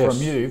aircraft from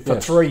you for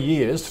 3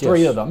 years,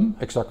 three of them,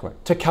 exactly,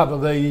 to cover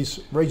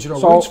these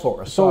regional routes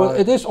for us?" So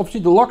it is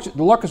obviously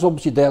the luck is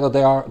obviously there that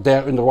they are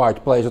there in the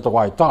right place at the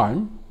right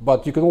time.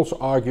 But you can also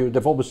argue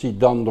they've obviously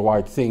done the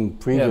right thing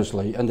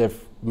previously, and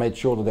they've made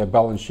sure that their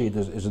balance sheet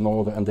is in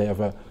order and they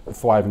have a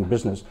thriving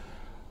business.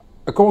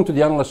 According to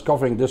the analysts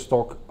covering this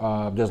stock,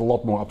 there's a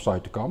lot more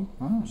upside to come.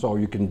 So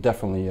you can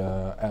definitely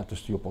add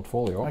this to your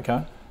portfolio.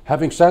 Okay.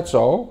 Having said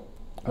so,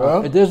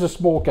 it is a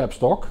small cap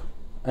stock,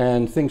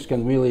 and things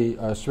can really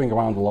swing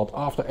around a lot.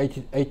 After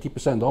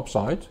 80%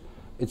 upside,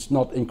 it's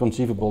not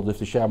inconceivable that if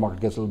the share market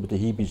gets a little bit of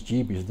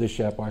heebies-jeebies, this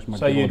share price might.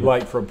 So you'd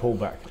wait for a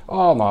pullback?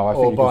 Oh no, I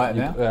think buy it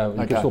now.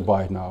 You can still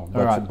buy it now,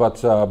 right.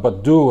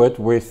 but do it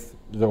with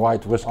the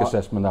right risk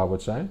assessment, I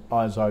would say.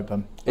 Eyes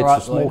open. It's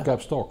a small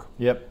cap stock.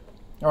 Yep.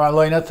 All right,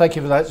 Lena, thank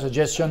you for that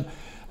suggestion.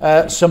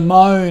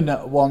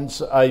 Simone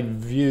wants a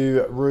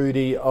view,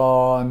 Rudy,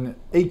 on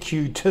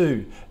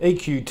EQT,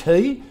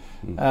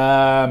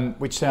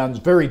 which sounds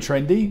very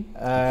trendy,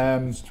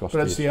 but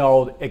it's the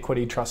old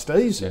equity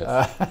trustees,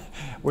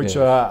 which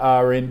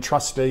are in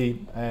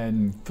trustee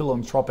and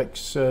philanthropic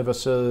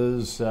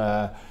services,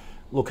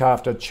 look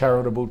after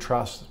charitable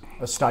trusts,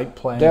 estate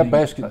planning. They're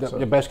basically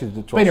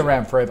the trustees. Been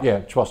around forever. Yeah,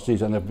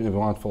 trustees, and they've been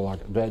around for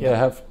they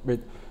have.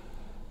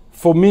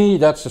 For me,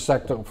 that's a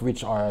sector of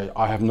which I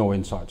have no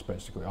insights,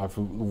 basically. I have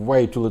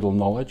way too little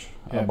knowledge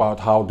about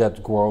how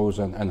that grows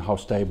and how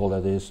stable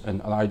that is.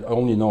 And I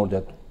only know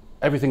that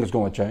everything is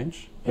going to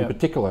change, in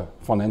particular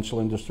financial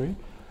industry.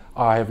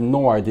 I have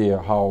no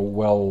idea how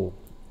well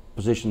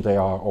positioned they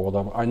are or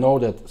whatever. I know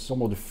that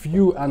some of the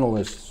few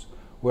analysts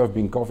who have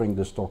been covering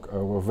this stock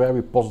were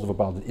very positive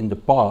about it in the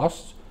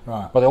past.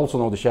 Right. But I also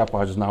know the share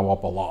price is now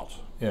up a lot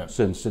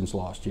since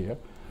last year.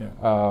 You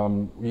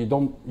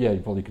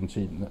probably can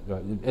see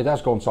it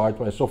has gone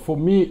sideways. So for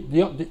me,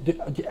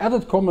 the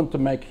added comment to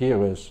make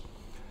here is,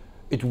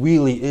 it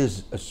really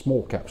is a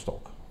small cap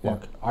stock.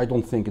 Like, I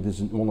don't think it is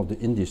in one of the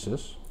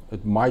indices.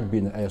 It might be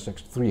in the ASX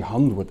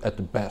 300 at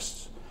the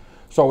best.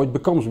 So it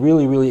becomes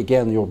really, really,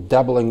 again, you're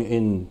dabbling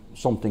in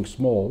something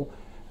small,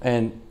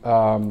 and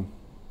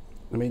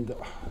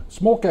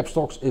small cap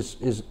stocks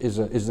is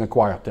an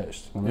acquired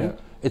taste.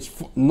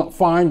 It's not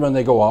fine when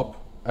they go up.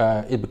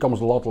 It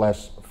becomes a lot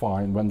less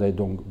fine when they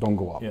don't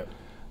go up.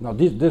 Now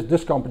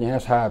this company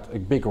has had a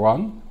big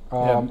run.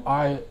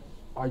 I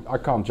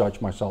can't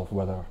judge myself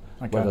whether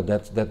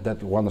that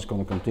run is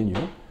going to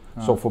continue.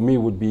 So for me,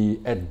 it would be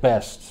at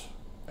best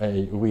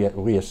a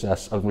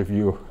reassess and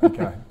review.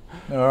 Okay.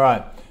 All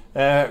right.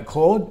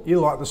 Claude, you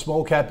like the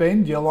small cap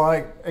end? Do you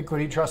like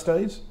equity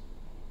trustees?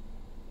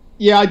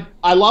 Yeah,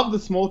 I love the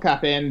small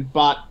cap end,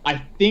 but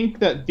I think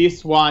that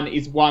this one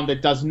is one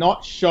that does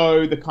not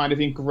show the kind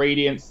of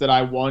ingredients that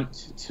I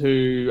want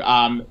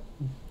to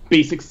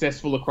be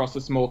successful across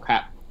a small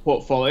cap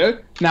portfolio.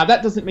 Now,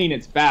 that doesn't mean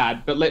it's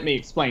bad, but let me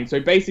explain. So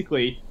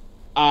basically,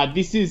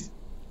 this is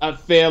a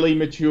fairly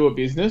mature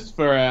business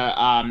for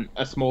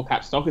a small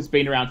cap stock. It's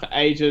been around for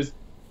ages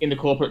in the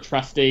corporate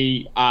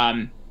trustee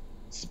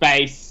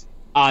space.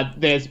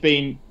 There's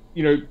been,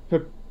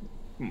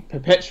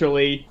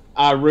 perpetually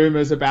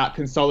rumors about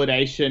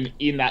consolidation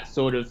in that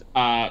sort of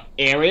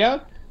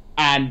area,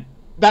 and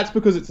that's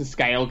because it's a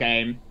scale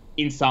game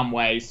in some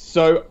ways.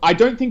 So I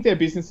don't think their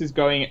business is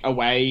going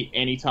away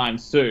anytime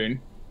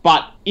soon.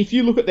 But if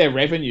you look at their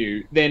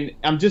revenue, then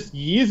just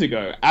years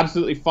ago,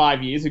 absolutely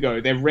 5 years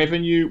ago, their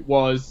revenue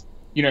was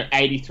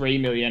 83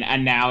 million,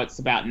 and now it's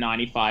about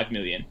 95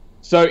 million.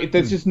 So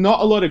there's just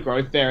not a lot of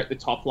growth there at the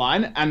top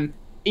line, and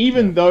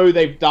even though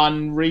they've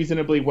done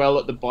reasonably well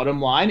at the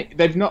bottom line,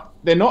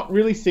 they're not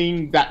really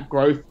seeing that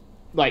growth.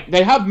 Like,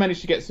 they have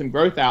managed to get some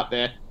growth out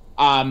there,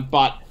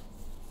 but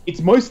it's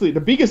mostly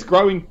the biggest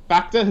growing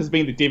factor has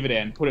been the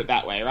dividend, put it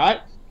that way, right?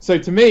 So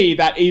to me,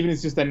 that even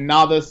is just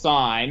another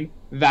sign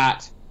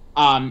that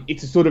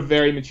it's a sort of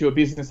very mature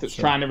business that's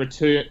trying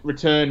to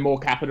return more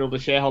capital to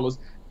shareholders.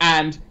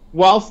 And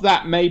whilst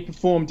that may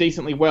perform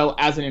decently well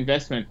as an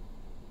investment,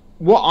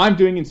 what I'm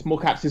doing in small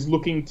caps is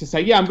looking to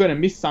say, I'm going to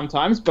miss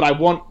sometimes, but I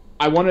want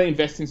to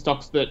invest in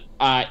stocks that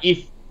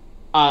if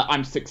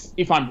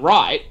I'm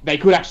right, they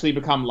could actually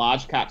become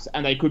large caps,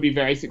 and they could be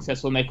very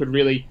successful, and they could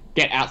really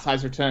get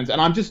outsized returns. And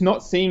I'm just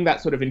not seeing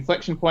that sort of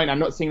inflection point. I'm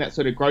not seeing that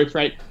sort of growth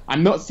rate.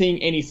 I'm not seeing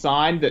any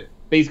sign that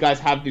these guys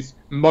have this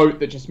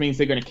moat that just means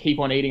they're going to keep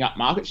on eating up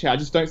market share. I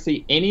just don't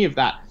see any of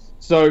that.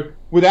 So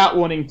without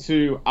wanting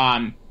to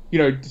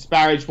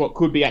disparage what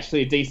could be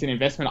actually a decent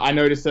investment, I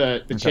noticed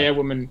the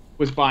chairwoman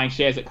was buying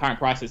shares at current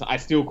prices. I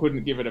still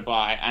couldn't give it a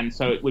buy, and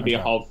so it would be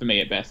a hold for me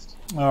at best.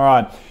 All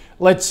right.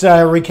 Let's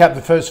recap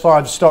the first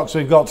 5 stocks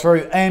we've got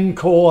through.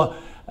 Amcor,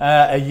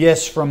 a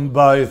yes from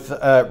both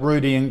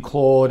Rudy and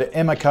Claude.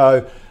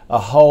 Emeco, a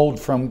hold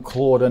from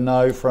Claude, a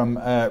no from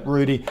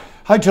Rudy.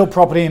 Hotel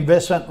property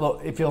investment,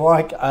 look, if you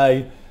like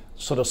a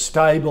sort of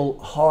stable,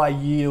 high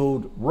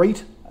yield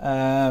REIT,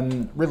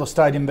 real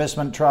estate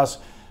investment trust,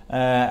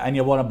 and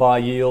you want to buy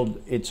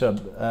yield, it's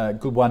a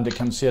good one to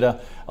consider.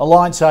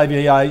 Alliance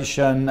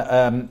Aviation,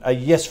 a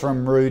yes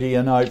from Rudy,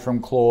 a no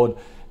from Claude,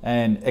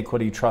 and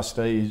equity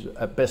trustees,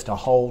 at best a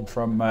hold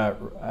from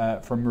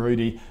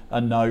Rudy,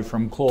 a no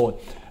from Claude.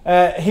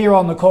 Here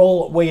on the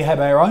call, we have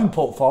our own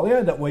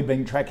portfolio that we've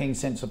been tracking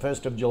since the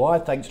 1st of July,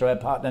 thanks to our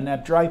partner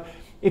NabTrade.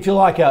 If you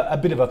like a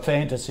bit of a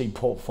fantasy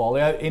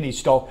portfolio, any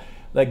stock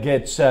that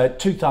gets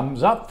 2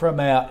 thumbs up from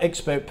our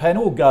expert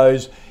panel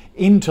goes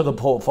into the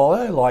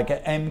portfolio, like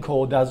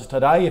Amcor does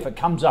today. If it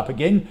comes up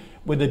again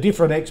with a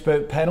different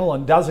expert panel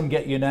and doesn't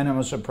get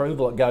unanimous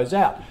approval, it goes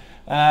out.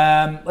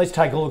 Let's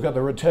take a look at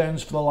the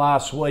returns for the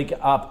last week,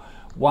 up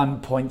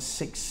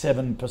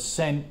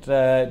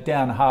 1.67%,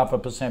 down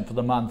 0.5% for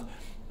the month,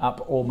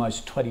 up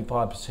almost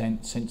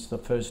 25% since the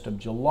 1st of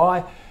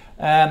July.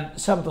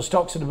 Some of the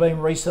stocks that have been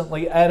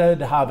recently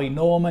added: Harvey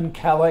Norman,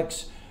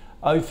 Calex,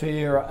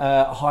 Ophir,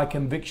 High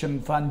Conviction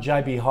Fund,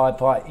 JB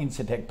Hi-Fi,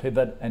 Incitec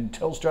Pivot and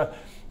Telstra.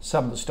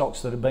 Some of the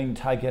stocks that have been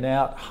taken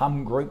out: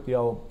 Hum Group, the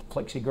old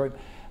Flexi Group,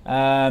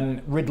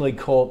 Ridley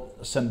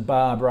Corp, St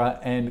Barbara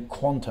and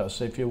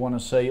Qantas. If you want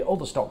to see all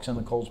the stocks in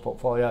the calls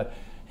portfolio,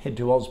 head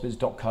to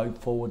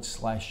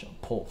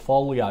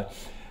ausbiz.co/portfolio.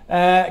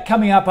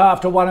 Coming up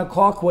after 1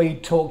 o'clock, we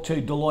talk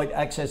to Deloitte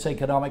Access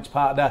Economics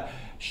partner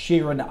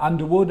Sheeran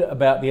Underwood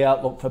about the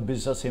outlook for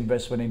business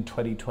investment in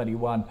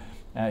 2021.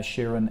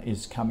 Sheeran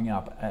is coming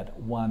up at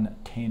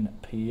 1:10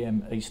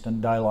 p.m.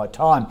 Eastern Daylight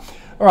Time.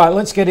 All right,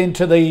 let's get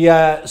into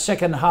the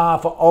second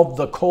half of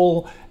the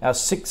call. Our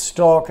sixth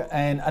stock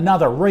and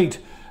another REIT,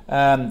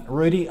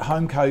 Rudy,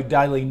 Homeco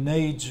Daily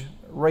Needs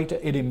REIT.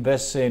 It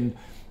invests in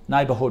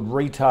neighbourhood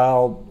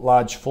retail,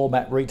 large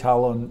format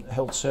retail and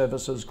health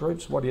services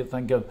groups. What do you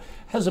think of?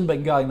 Hasn't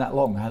been going that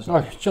long, has it? Oh,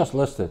 it's just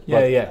listed.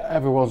 Yeah.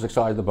 Everyone's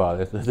excited about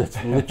it.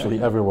 That's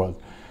literally everyone.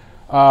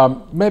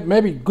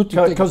 Maybe good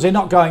to because they're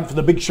not going for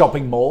the big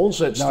shopping malls.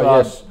 It's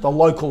the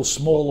local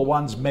smaller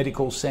ones,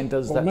 medical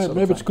centres. Well,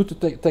 maybe it's good to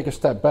take a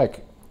step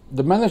back.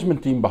 The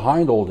management team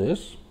behind all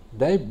this,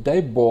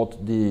 they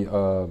bought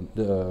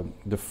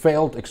the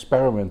failed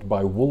experiment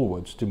by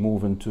Woolworths to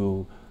move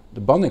into the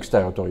Bunnings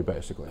territory,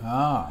 basically.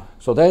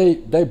 So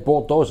they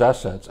bought those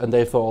assets and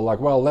they thought, like,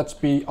 well, let's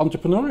be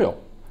entrepreneurial,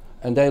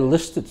 and they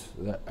listed,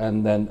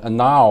 and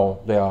now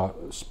they are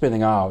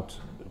spinning out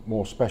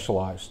more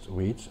specialized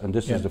REITs, and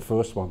this is the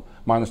first one.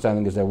 My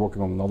understanding is they're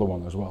working on another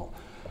one as well.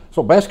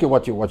 So basically,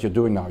 what you're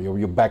doing now,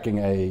 you're backing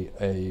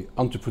a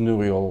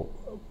entrepreneurial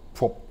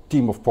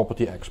team of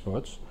property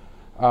experts.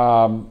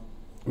 I'm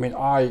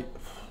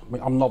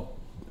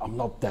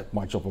not that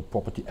much of a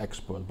property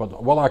expert,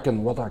 but what I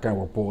can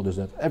report is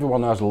that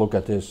everyone has a look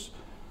at this,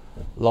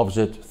 loves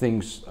it,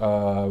 thinks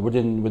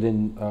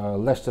within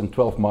less than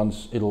 12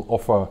 months it'll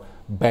offer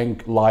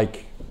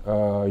bank-like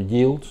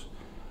yields.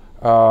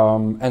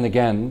 And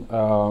again,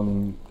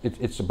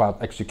 it's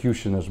about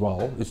execution as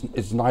well.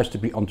 It's nice to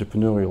be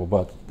entrepreneurial,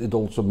 but it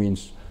also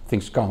means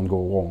things can't go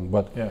wrong.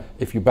 But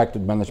if you back the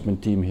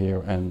management team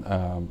here, and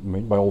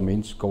by all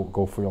means,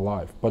 go for your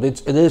life. But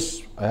it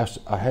is, I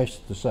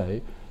have to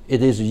say,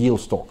 it is a yield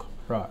stock.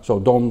 Right. So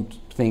don't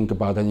think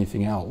about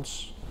anything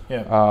else.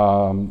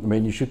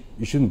 You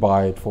shouldn't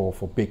buy it for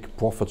big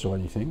profits or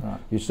anything. Right.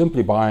 You're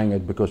simply buying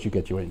it because you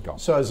get your income.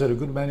 So is it a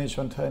good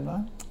management team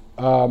though?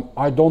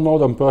 I don't know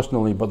them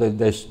personally, but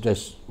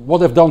there's what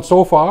they've done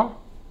so far,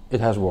 it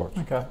has worked.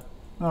 Okay.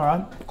 All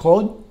right.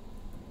 Claude?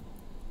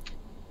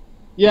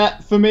 Yeah,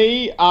 for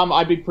me,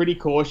 I'd be pretty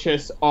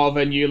cautious of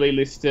a newly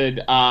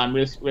listed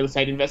real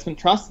estate investment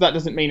trust. That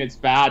doesn't mean it's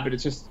bad, but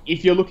it's just,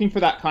 if you're looking for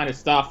that kind of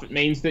stuff, it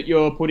means that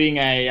you're putting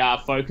a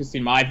focus,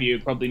 in my view,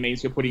 probably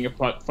means you're putting a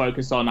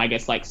focus on, I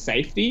guess, like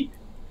safety.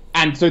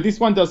 And so this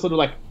one does sort of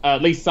like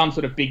at least some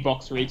sort of big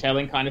box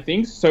retailing kind of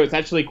things. So it's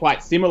actually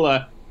quite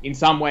similar in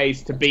some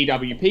ways to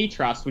BWP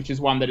Trust, which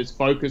is one that is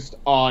focused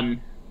on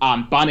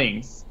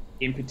Bunnings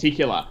in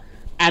particular.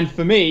 And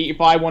for me,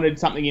 if I wanted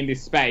something in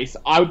this space,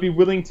 I would be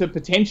willing to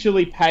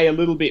potentially pay a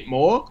little bit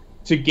more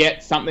to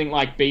get something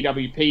like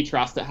BWP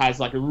Trust that has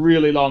like a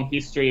really long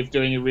history of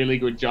doing a really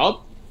good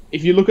job.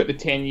 If you look at the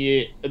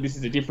 10-year, this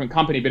is a different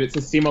company, but it's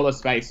a similar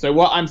space. So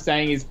what I'm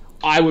saying is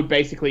I would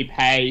basically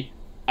pay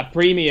a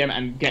premium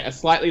and get a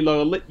slightly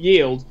lower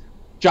yield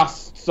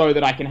just so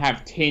that I can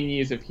have 10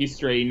 years of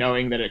history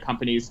knowing that a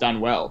company has done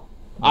well.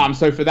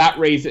 So for that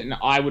reason,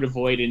 I would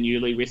avoid a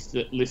newly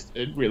listed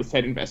real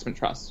estate investment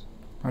trust.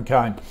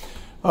 Okay.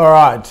 All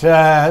right.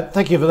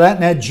 Thank you for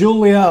that. Now,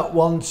 Julia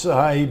wants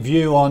a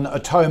view on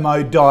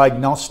Atomo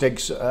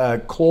Diagnostics.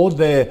 Claude,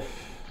 they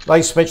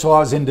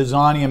specialise in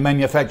designing and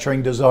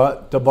manufacturing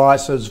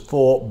devices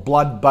for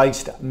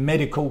blood-based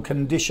medical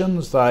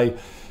conditions. They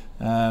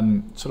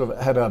sort of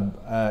had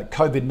a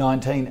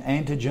COVID-19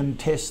 antigen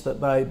test that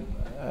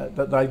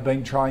they've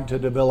been trying to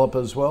develop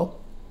as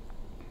well.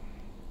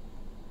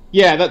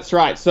 Yeah, that's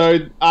right. So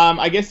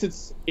I guess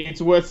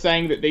it's worth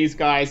saying that these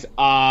guys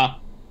are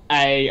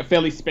a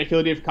fairly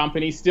speculative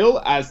company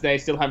still, as they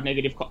still have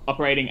negative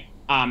operating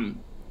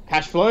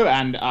cash flow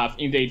and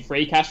indeed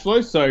free cash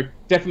flow. So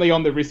definitely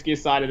on the riskier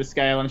side of the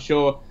scale. I'm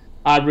sure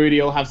Rudy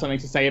will have something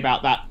to say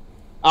about that.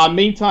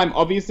 Meantime,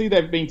 obviously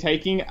they've been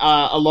taking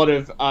a lot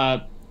of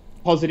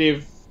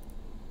positive,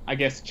 I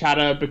guess,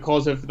 chatter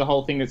because of the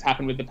whole thing that's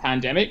happened with the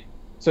pandemic.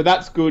 So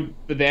that's good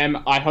for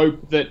them. I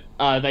hope that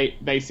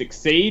they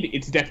succeed.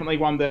 It's definitely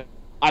one that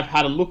I've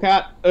had a look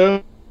at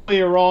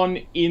earlier on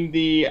in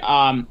the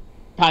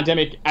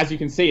pandemic. As you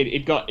can see,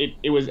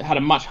 it had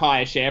a much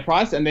higher share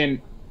price, and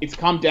then it's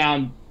come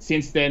down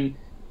since then,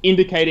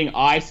 indicating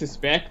I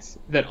suspect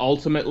that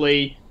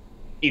ultimately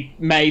it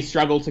may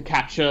struggle to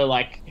capture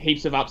like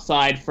heaps of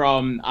upside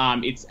from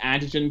its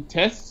antigen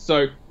tests.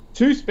 So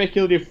too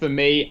speculative for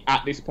me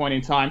at this point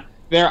in time.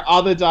 there are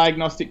other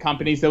diagnostic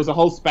companies. There was a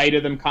whole spate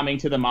of them coming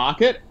to the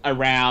market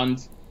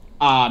around,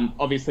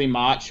 obviously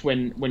March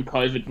when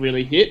COVID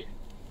really hit.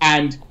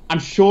 And I'm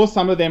sure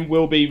some of them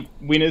will be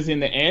winners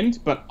in the end,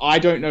 but I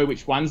don't know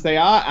which ones they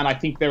are. And I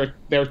think there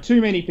are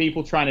too many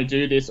people trying to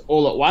do this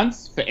all at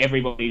once for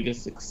everybody to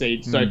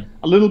succeed. So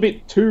a little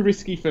bit too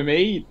risky for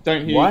me.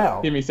 Don't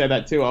hear me say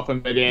that too often,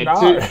 but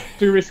yeah,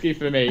 too risky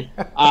for me.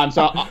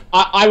 So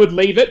I would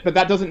leave it, but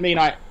that doesn't mean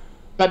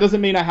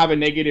I have a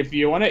negative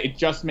view on it. It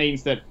just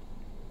means that,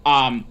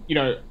 you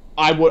know,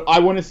 I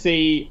want to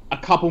see a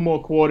couple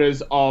more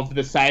quarters of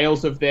the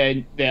sales of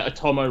their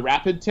Atomo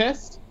Rapid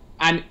test.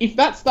 And if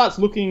that starts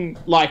looking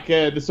like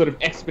the sort of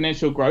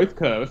exponential growth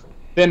curve,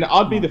 then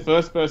I'd be the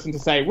first person to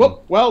say,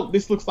 well,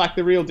 this looks like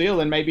the real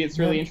deal and maybe it's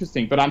really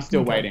interesting, but I'm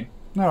still waiting.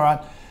 All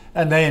right.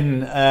 And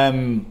then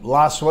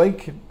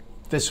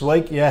this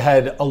week, you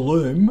had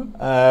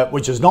Illume,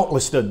 which is not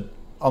listed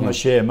on the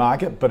share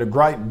market, but a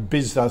great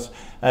business,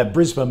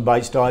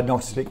 Brisbane-based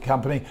diagnostic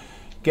company,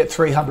 get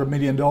 $300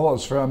 million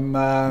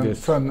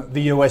from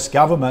the US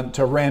government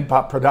to ramp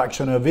up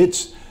production of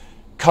its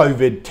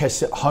COVID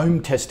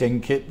home testing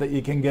kit that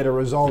you can get a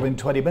result in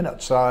 20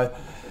 minutes. So,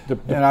 you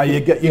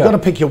got to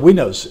pick your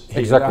winners.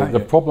 Exactly. The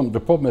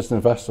problem as an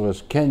investor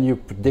is, can you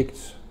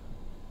predict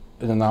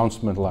an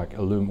announcement like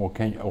Illume, or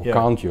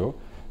can't you?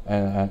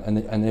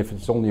 And if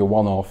it's only a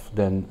one-off,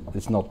 then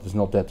it's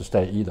not there to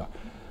stay either.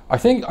 I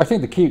think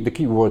the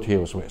key word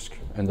here is risk,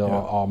 and there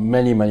are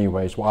many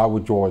ways where I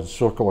would draw a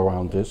circle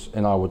around this,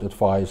 and I would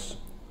advise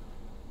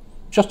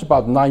just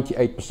about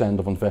 98%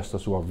 of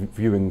investors who are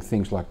viewing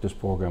things like this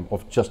program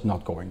of just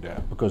not going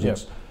there, because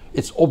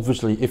it's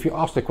obviously, if you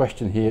ask the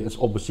question here, it's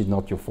obviously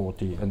not your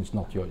forte and it's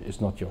not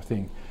your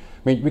thing.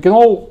 I mean, we can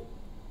all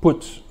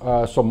put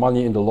some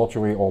money in the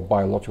lottery or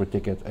buy a lottery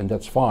ticket, and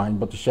that's fine,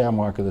 but the share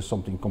market is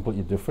something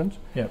completely different.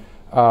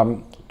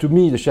 To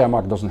me, the share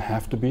market doesn't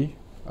have to be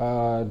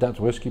that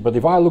risky, but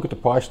if I look at the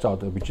price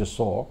chart that we just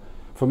saw,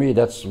 for me,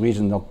 that's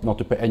reason not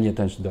to pay any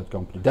attention to that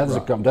company. That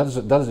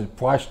is a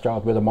price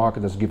chart where the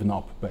market has given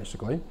up,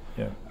 basically.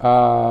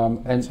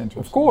 And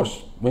of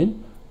course, I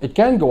mean, it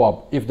can go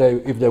up if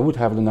they would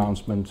have an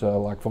announcement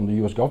like from the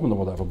US government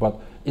or whatever. But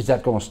is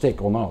that going to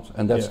stick or not?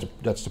 And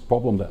that's the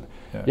problem then.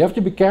 You have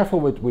to be careful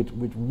with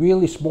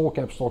really small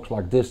cap stocks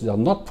like this that are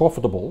not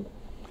profitable.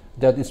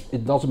 That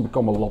it doesn't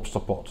become a lobster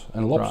pot,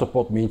 and lobster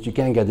pot means you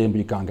can get in but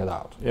you can't get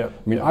out. I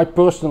mean, I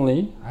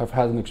personally have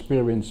had an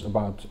experience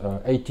about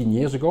 18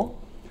 years ago,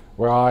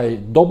 where I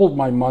doubled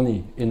my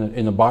money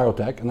in a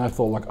biotech, and I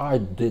thought, like, I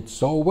did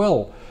so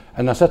well.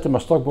 And I said to my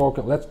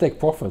stockbroker, let's take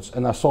profits.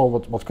 And I saw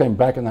what came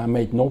back, and I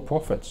made no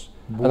profits.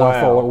 And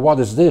I thought, what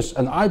is this?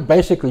 And I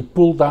basically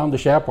pulled down the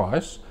share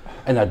price,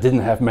 and I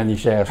didn't have many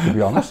shares, to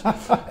be honest.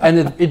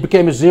 And it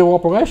became a zero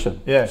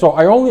operation. So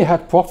I only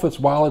had profits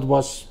while it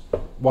was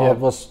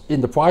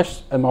in the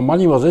price, and my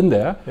money was in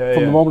there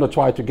from the moment I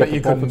tried to get the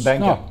profits.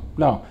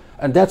 No.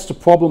 And that's the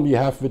problem you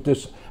have with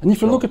this. And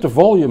if you look at the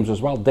volumes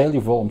as well, daily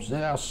volumes,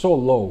 they are so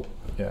low.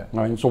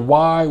 Right? So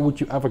why would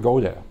you ever go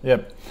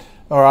there?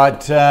 All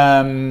right.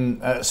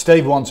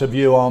 Steve wants a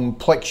view on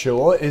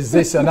Plexure. Is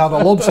this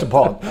another lobster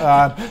pot?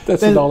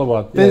 That's another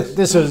one.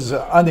 This is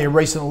only a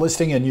recent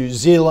listing, a New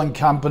Zealand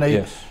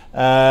company. They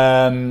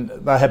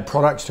have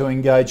products to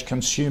engage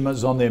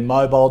consumers on their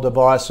mobile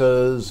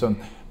devices and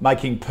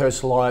making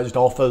personalised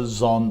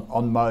offers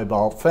on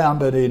mobile.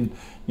 Founded in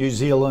New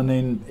Zealand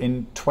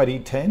in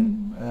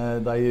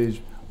 2010. They use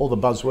all the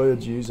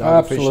buzzwords used.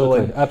 Absolutely.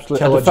 And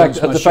the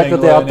fact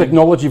that they are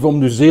technology from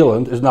New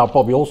Zealand is now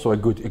probably also a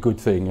good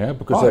thing,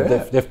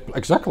 because they've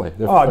exactly.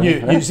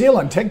 New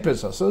Zealand tech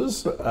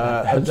businesses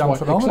have done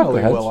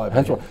phenomenally well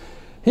over here.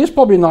 Here's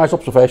probably a nice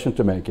observation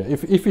to make.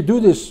 If you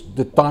do this,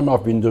 the time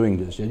I've been doing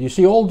this, you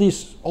see all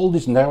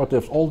these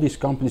narratives, all these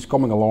companies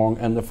coming along,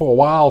 and for a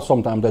while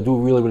sometimes they do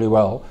really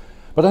well.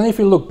 But then if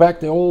you look back,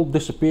 they all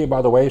disappear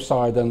by the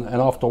wayside, and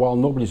after a while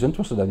nobody's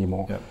interested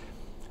anymore.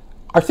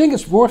 I think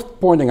it's worth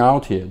pointing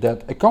out here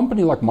that a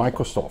company like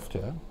Microsoft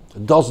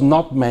does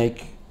not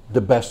make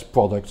the best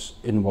products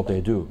in what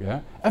they do.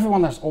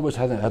 Everyone has always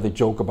had a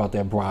joke about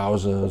their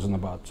browsers and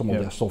about some of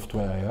their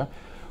software.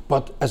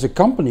 But as a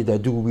company, they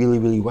do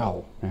really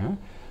well.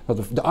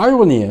 But the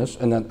irony is,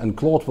 and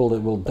Claude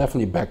will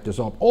definitely back this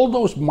up, all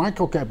those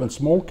micro cap and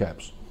small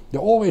caps, they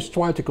always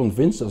try to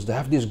convince us they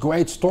have this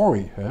great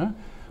story,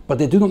 but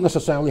they do not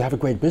necessarily have a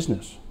great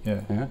business.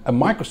 And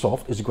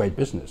Microsoft is a great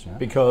business.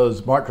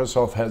 Because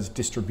Microsoft has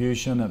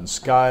distribution and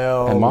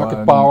scale and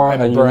market power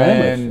and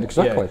brand.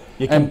 Exactly.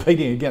 You're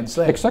competing against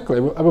that.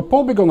 Exactly. We're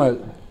probably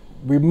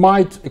we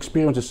might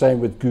experience the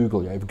same with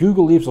Google. If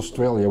Google leaves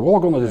Australia,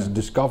 we're going to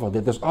discover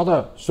that there's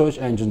other search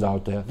engines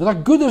out there that are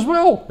good as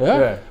well.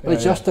 But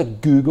it's just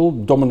that Google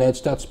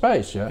dominates that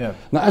space. Now,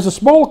 as a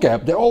small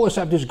cap, they always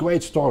have this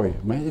great story.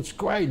 I mean, it's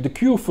great, the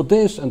cure for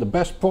this and the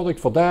best product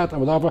for that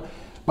and whatever.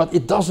 But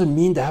it doesn't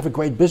mean they have a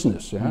great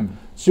business.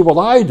 See, what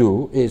I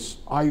do is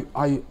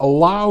I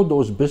allow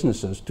those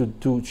businesses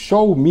to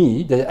show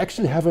me they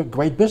actually have a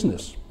great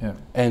business.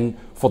 And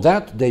for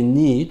that, they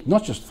need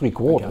not just 3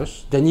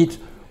 quarters, they need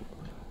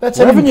That's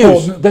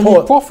revenues, an important they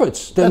need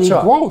profits, they need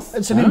growth.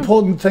 It's an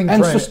important thing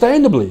and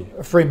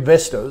sustainably for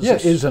investors,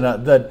 isn't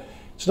it? That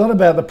it's not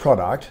about the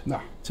product. No.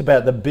 It's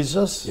about the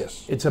business.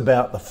 Yes. It's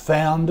about the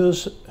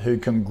founders who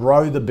can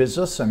grow the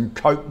business and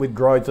cope with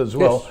growth as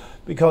well. Yes.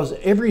 Because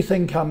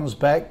everything comes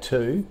back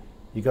to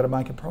you got to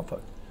make a profit.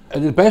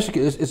 And it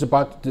basically is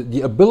about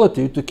the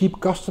ability to keep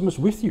customers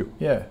with you.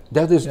 Yeah.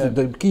 That is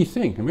the key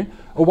thing. I mean,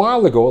 a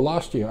while ago,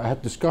 last year, I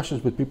had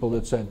discussions with people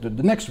that said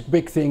the next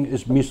big thing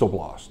is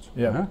Mesoblast.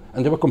 Yeah.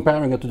 And they were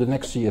comparing it to the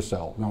next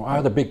CSL. Now, I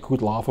had a big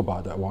good laugh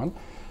about that one.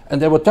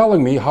 And they were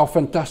telling me how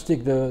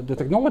fantastic the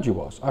technology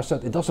was. I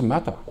said, it doesn't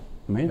matter.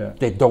 I mean,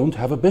 they don't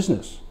have a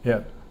business.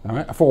 Yeah. All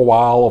right? For a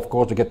while, of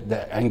course,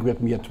 they're angry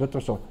at me at Twitter.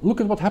 So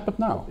look at what happened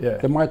now. Yeah.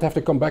 They might have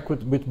to come back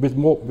with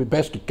more, with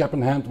basically cap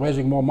in hand,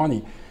 raising more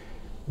money.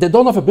 They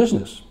don't have a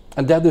business,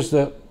 and that is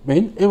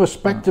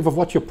irrespective of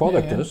what your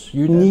product is,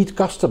 you need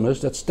customers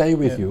that stay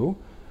with you,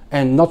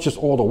 and not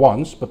just order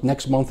once, but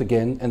next month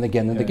again and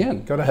again and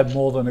again. Got to have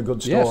more than a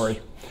good story.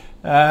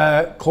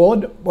 Yes.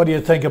 Claude, what do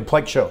you think of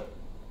Plexure?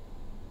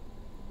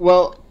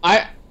 Well,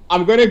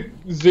 I'm going to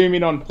zoom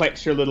in on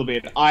Plexure a little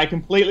bit. I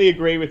completely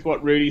agree with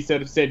what Rudy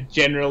sort of said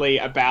generally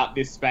about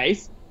this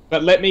space.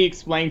 But let me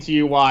explain to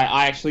you why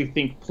I actually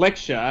think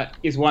Plexure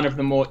is one of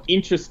the more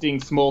interesting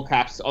small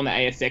caps on the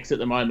ASX at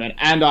the moment,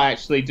 and I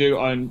actually do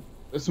own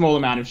a small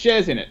amount of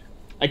shares in it.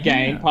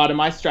 Again, part of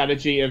my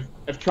strategy of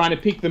trying to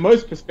pick the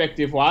most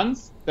prospective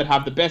ones that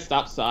have the best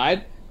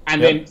upside,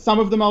 and then some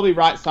of them I'll be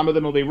right, some of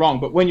them will be wrong,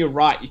 but when you're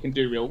right, you can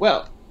do real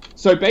well.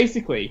 So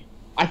basically,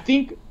 I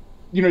think,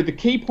 the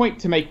key point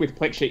to make with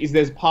Plexure is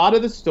there's part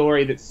of the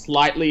story that's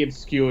slightly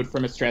obscured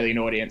from Australian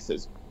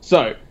audiences.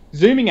 So,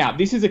 zooming out,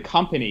 this is a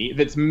company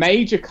that's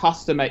major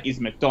customer is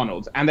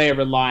McDonald's, and they are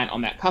reliant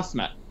on that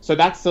customer. So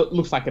that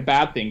looks like a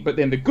bad thing. But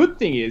then the good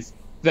thing is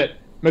that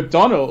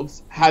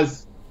McDonald's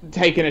has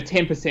taken a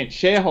 10%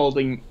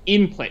 shareholding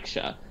in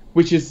Plexure,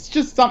 which is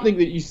just something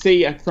that you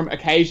see from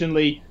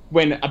occasionally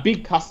when a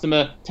big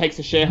customer takes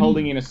a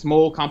shareholding in a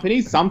small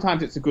company.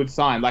 Sometimes it's a good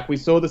sign. Like we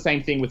saw the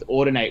same thing with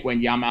Audinate when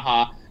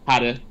Yamaha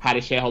had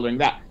a shareholding in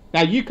that.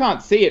 Now, you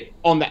can't see it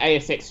on the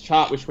ASX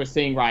chart, which we're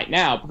seeing right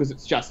now, because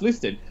it's just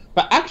listed.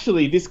 But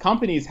actually, this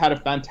company has had a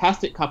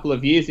fantastic couple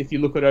of years. If you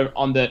look at it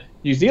on the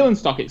New Zealand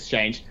Stock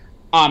Exchange,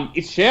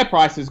 its share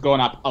price has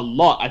gone up a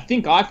lot. I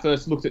think I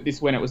first looked at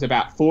this when it was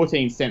about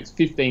 14 cents,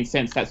 15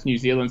 cents, that's New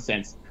Zealand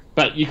cents.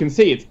 But you can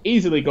see it's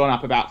easily gone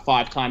up about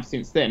 5 times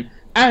since then.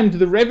 And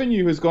the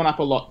revenue has gone up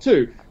a lot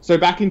too. So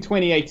back in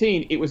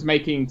 2018, it was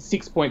making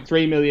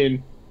 6.3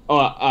 million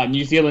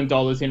New Zealand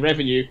dollars in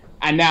revenue.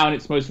 And now in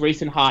its most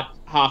recent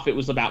half, it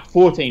was about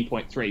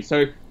 14.3.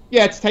 So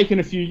yeah, it's taken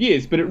a few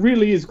years, but it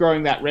really is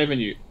growing that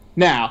revenue.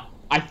 Now,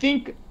 I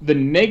think the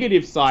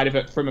negative side of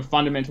it from a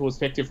fundamental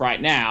perspective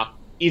right now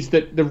is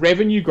that the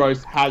revenue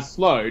growth has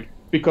slowed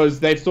because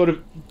they've sort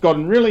of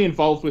gotten really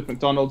involved with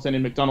McDonald's and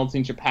in McDonald's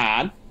in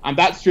Japan, and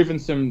that's driven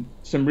some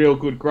real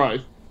good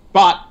growth.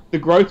 But the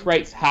growth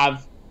rates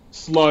have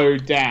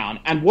slowed down.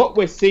 And what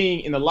we're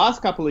seeing in the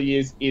last couple of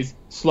years is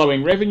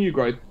slowing revenue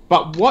growth.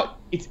 But what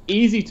it's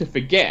easy to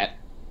forget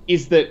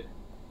is that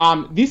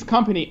this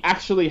company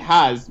actually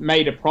has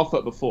made a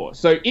profit before.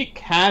 So it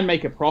can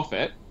make a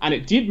profit, and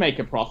it did make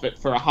a profit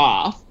for a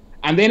half,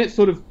 and then it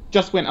sort of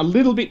just went a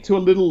little bit to a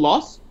little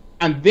loss,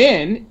 and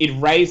then it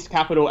raised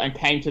capital and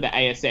came to the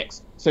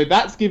ASX. So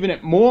that's given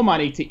it more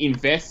money to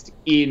invest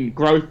in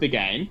growth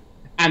again,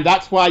 and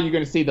that's why you're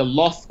going to see the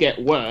loss get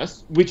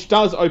worse, which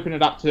does open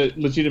it up to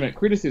legitimate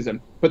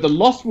criticism. But the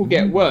loss will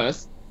get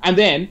worse, and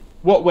then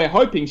what we're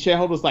hoping,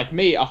 shareholders like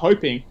me are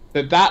hoping,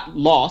 that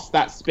loss,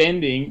 that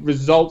spending,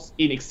 results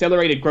in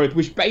accelerated growth,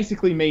 which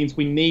basically means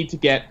we need to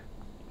get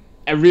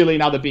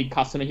another big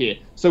customer here.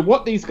 So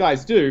what these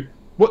guys do,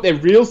 what their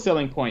real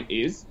selling point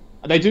is,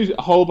 they do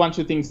a whole bunch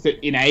of things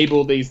to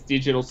enable these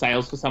digital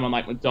sales for someone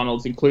like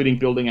McDonald's, including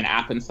building an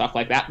app and stuff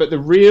like that. But the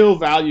real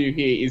value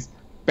here is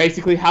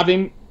basically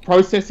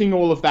processing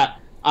all of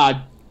that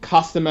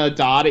customer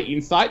data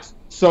insights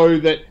so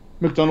that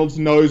McDonald's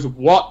knows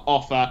what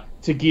offer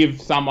to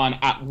give someone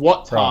at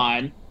what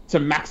time to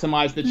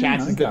maximize the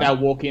chances that they'll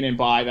walk in and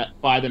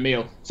buy the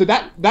meal. So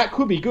that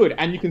could be good,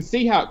 and you can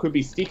see how it could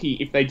be sticky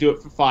if they do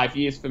it for 5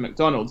 years for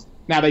McDonald's.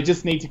 Now they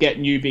just need to get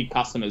new big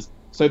customers.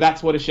 So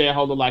that's what a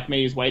shareholder like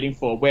me is waiting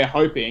for. We're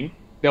hoping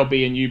there'll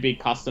be a new big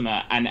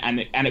customer, and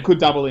it could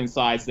double in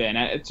size then.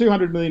 At a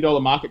 $200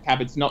 million market cap,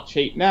 it's not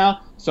cheap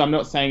now, so I'm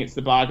not saying it's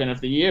the bargain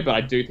of the year, but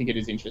I do think it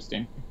is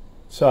interesting.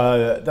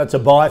 So that's a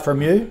buy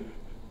from you?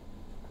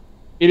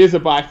 It is a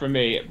buy from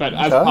me, but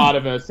as part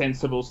of a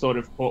sensible sort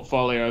of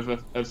portfolio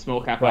of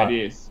small cap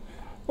ideas.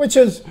 Which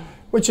is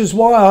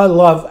why I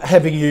love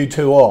having you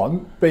two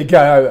on,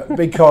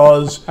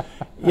 because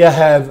you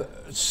have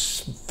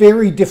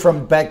very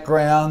different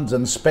backgrounds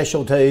and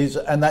specialties,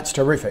 and that's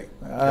terrific.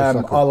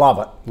 Exactly. I love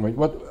it. I mean,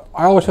 what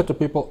I always said to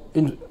people,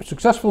 in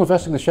successful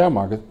investing in the share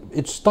market,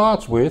 it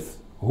starts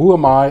with who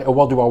am I and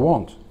what do I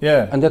want?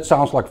 Yeah. And that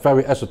sounds like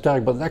very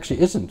esoteric, but it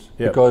actually isn't,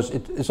 because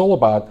it's all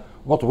about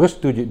what risk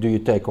do you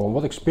take on,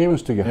 what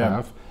experience do you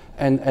have,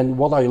 and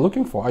what are you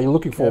looking for? Are you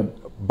looking for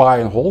buy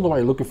and hold, or are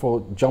you looking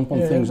for jump on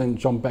things and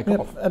jump back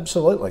off?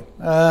 Absolutely.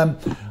 All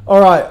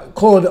right,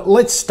 Claude,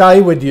 let's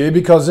stay with you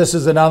because this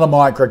is another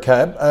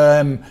microcap.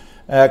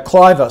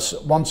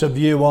 Clivis wants a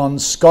view on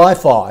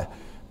SkyFi.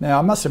 Now,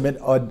 I must admit,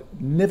 I'd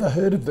never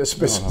heard of this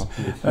business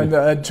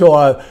until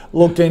I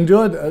looked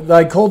into it.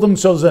 They call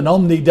themselves an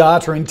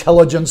omni-data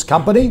intelligence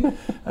company,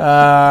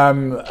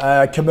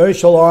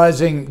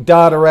 commercialising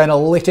data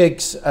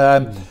analytics.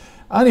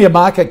 Only a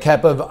market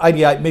cap of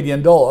 $88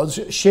 million.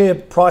 Share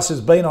price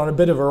has been on a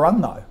bit of a run,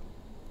 though.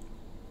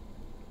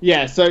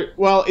 Yeah, so,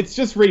 well, it's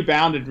just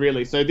rebounded,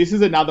 really. So this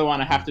is another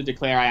one I have to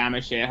declare I am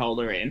a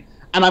shareholder in.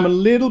 And I'm a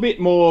little bit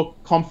more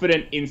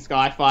confident in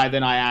SkyFi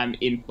than I am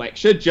in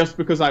Flexure, just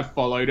because I've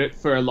followed it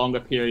for a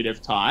longer period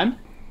of time.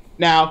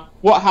 Now,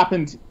 what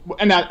happened,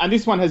 and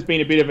this one has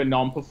been a bit of a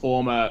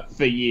non-performer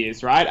for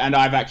years, right? And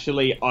I've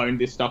actually owned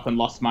this stock and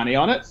lost money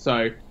on it.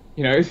 So,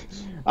 you know,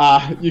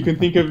 you can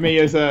think of me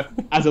as a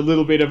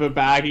little bit of a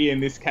baggie in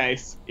this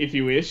case, if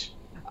you wish.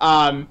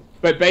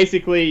 But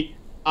basically,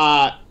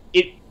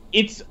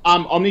 it's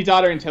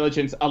Omnidata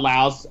Intelligence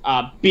allows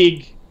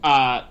big...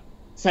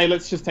 say,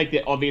 let's just take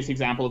the obvious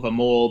example of a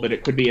mall, but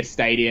it could be a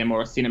stadium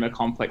or a cinema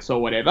complex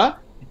or whatever.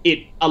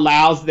 It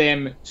allows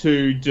them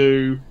to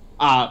do,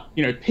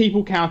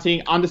 people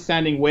counting,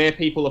 understanding where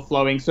people are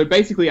flowing. So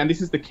basically, and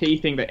this is the key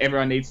thing that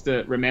everyone needs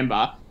to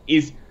remember,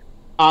 is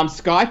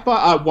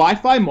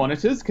Wi-Fi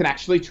monitors can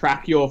actually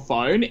track your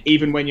phone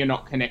even when you're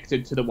not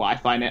connected to the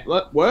Wi-Fi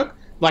network.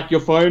 Like your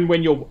phone,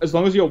 as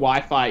long as your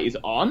Wi-Fi is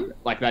on,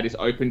 like that is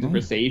open to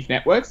receive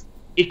networks,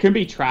 it can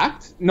be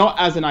tracked, not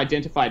as an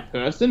identified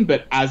person,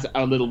 but as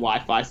a little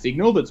Wi-Fi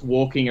signal that's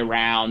walking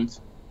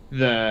around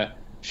the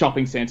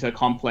shopping center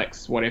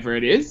complex, whatever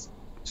it is.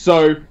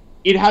 So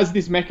it has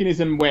this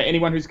mechanism where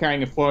anyone who's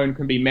carrying a phone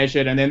can be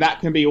measured, and then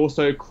that can be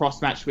also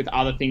cross-matched with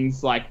other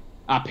things like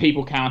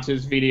people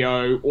counters,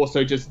 video,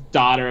 also just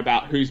data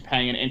about who's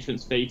paying an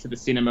entrance fee to the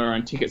cinema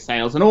and ticket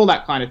sales and all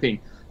that kind of thing.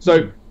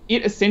 So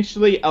it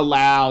essentially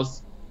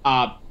allows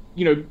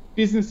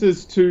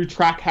businesses to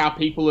track how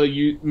people are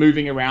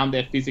moving around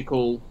their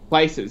physical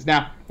places.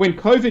 Now, when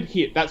COVID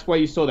hit, that's why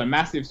you saw the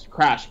massive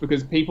crash,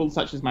 because people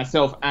such as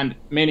myself and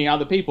many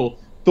other people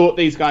thought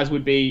these guys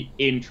would be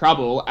in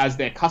trouble as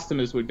their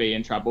customers would be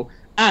in trouble.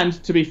 And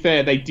to be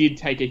fair, they did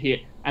take a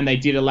hit and they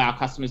did allow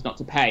customers not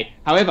to pay.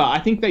 However, I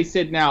think they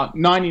said now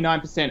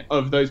 99%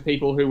 of those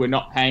people who were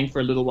not paying for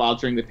a little while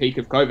during the peak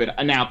of COVID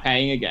are now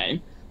paying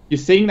again. You're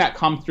seeing that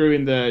come through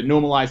in the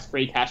normalized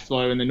free cash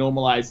flow and the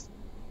normalized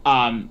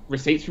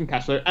receipts from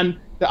cash flow. And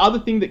the other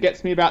thing that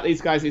gets me about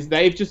these guys is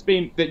they've just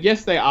been that,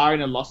 yes, they are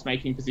in a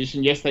loss-making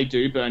position. Yes, they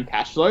do burn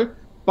cash flow,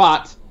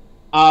 but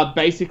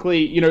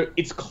basically,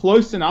 it's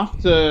close enough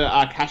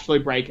to cash flow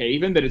break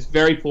even that it's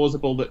very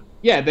plausible that,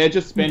 they're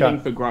just spending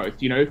for growth.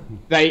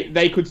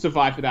 They could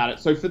survive without it.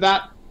 So for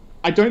that,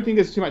 I don't think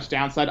there's too much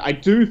downside. I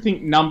do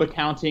think number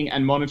counting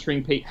and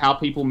monitoring how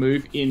people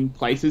move in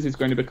places is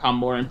going to become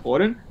more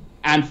important.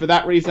 And for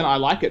that reason, I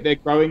like it. They're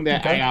growing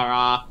their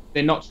ARR.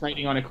 They're not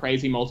trading on a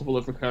crazy multiple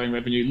of recurring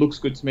revenue. Looks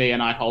good to me,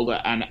 and I hold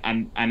it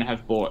and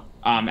have bought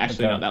not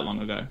that long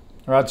ago.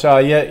 All right, so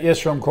yes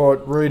from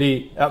court.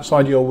 Rudy,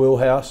 outside your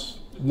wheelhouse?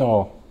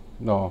 No.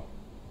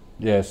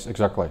 Yes,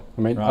 exactly.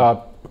 I mean,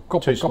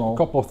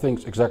 couple of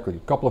things, exactly.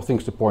 A couple of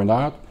things to point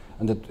out,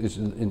 and that is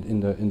in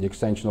the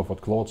extension of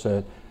what Claude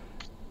said.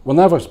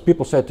 Whenever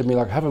people say to me,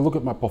 like, have a look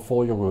at my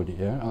portfolio,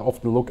 Rudy, I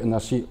often look and I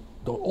see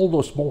all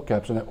those small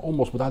caps, and they're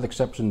almost without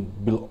exception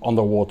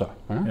underwater.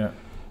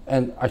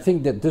 And I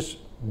think that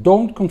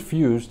don't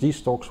confuse these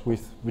stocks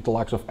with the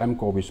likes of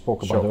Amcor we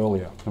spoke about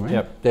earlier.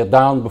 They're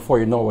down before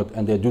you know it,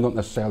 and they do not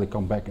necessarily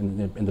come back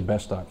in the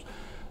best times.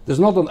 There's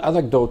not an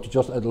anecdote to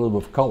just add a little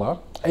bit of color.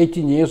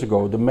 18 years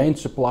ago, the main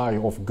supplier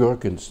of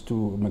gherkins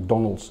to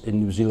McDonald's in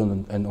New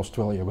Zealand and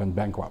Australia went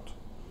bankrupt.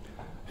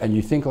 And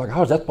you think, like,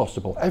 how is that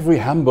possible? Every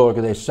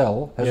hamburger they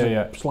sell has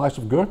a slice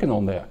of gherkin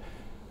on there.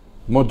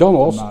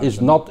 McDonald's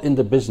is not in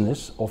the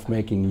business of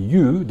making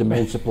you, the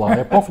main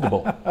supplier,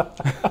 profitable.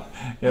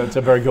 Yeah, it's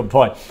a very good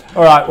point.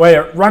 All right,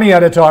 we're running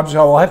out of time, so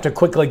I'll have to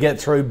quickly get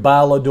through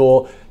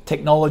Balador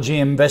Technology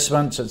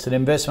Investments. It's an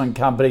investment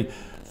company,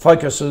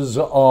 focuses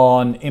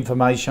on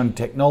information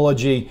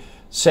technology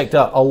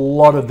sector. A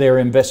lot of their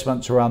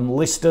investments are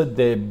unlisted.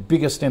 Their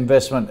biggest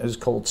investment is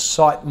called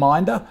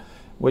SiteMinder,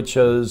 which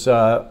is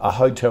a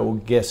hotel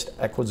guest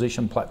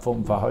acquisition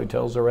platform for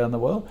hotels around the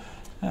world.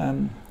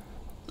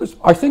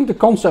 I think the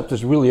concept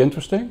is really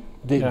interesting.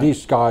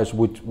 These guys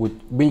would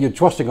when you're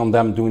trusting on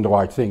them doing the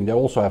right thing. They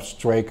also have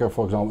Straker,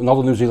 for example,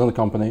 another New Zealand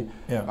company.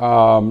 If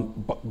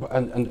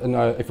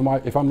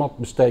I'm not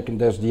mistaken,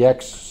 there's the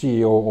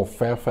ex-CEO of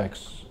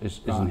Fairfax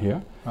isn't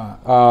here.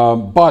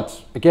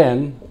 But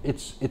again,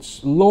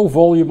 it's low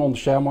volume on the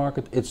share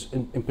market. It's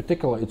in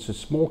particular, it's a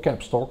small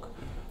cap stock.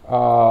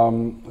 I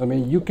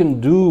mean, you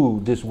can do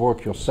this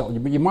work yourself.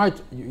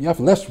 You have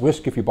less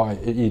risk if you buy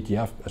an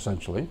ETF,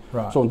 essentially.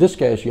 So in this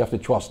case, you have to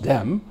trust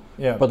them.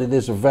 But it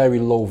is a very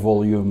low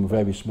volume,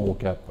 very small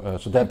cap.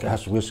 So that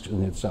has risks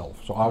in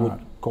itself. So I would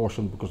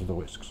caution because of the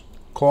risks.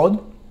 Claude?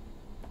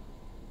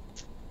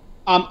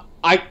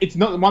 it's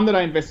not one that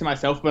I invest in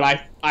myself, but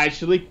I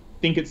actually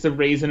think it's a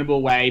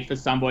reasonable way for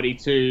somebody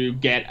to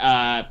get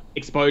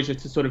exposure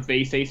to sort of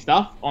VC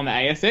stuff on the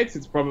ASX.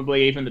 It's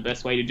probably even the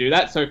best way to do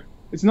that. So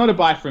it's not a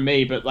buy from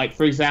me, but like,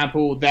 for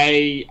example,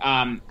 they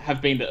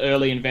have been the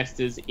early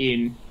investors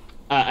in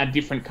a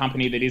different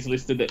company that is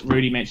listed that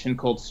Rudy mentioned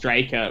called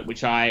Straker,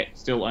 which I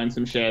still own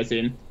some shares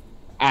in.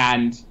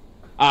 And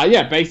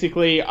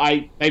basically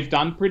they've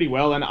done pretty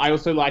well. And I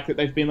also like that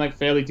they've been like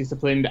fairly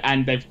disciplined,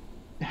 and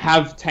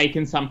have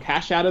taken some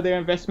cash out of their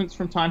investments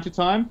from time to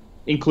time,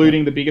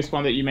 including the biggest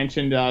one that you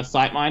mentioned,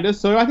 SiteMinder.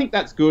 So I think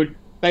that's good.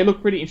 They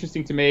look pretty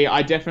interesting to me.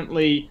 I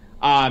definitely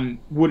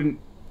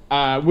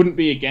wouldn't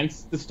be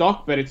against the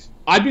stock, but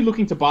I'd be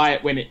looking to buy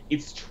it when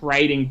it's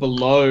trading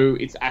below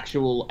its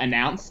actual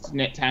announced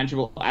net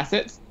tangible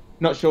assets.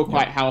 Not sure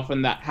quite how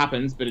often that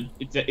happens, but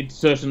it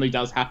certainly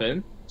does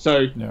happen.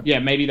 So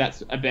maybe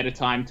that's a better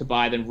time to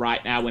buy than right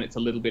now when it's a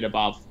little bit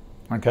above.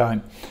 Okay.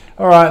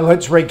 All right,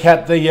 let's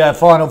recap the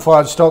final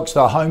 5 stocks.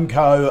 The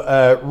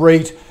Homeco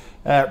REIT.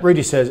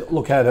 Rudy says,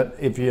 look at it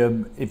if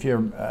you're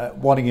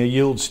wanting a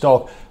yield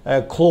stock.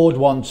 Claude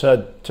wants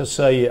to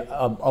see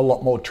a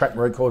lot more track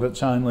record.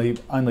 It's only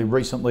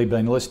recently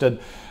been listed.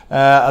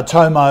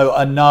 Atomo,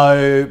 a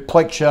no.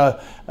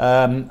 Plexure,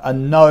 a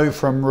no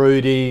from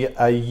Rudy,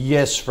 a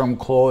yes from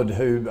Claude,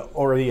 who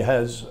already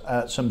has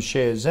some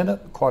shares in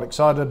it. Quite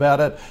excited about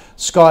it.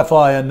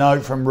 Skyfi, a no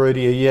from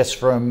Rudy, a yes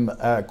from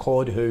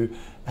Claude, who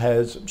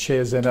has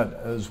shares in it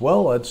as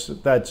well.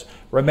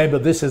 Remember,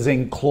 this is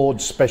in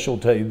Claude's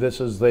specialty.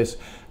 This is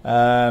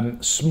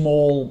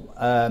small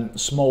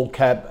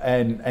cap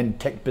and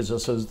tech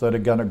businesses that are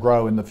going to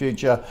grow in the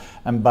future.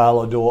 And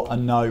Balador, a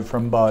no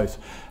from both.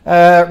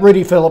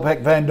 Rudy Philippek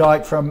Van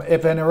Dyke from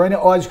FN Arena.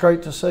 Always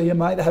great to see you,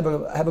 mate. Have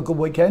a good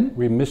weekend.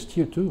 We missed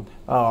you too.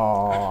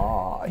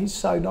 Oh, he's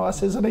so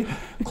nice, isn't he?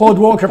 Claude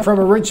Walker from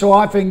A Rich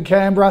Life in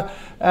Canberra.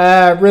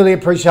 Really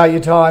appreciate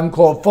your time,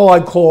 Claude. Follow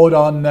Claude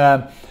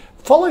on.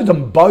 Follow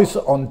them both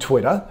on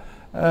Twitter.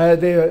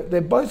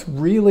 They're both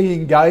really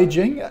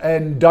engaging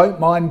and don't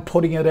mind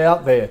putting it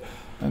out there.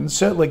 And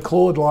certainly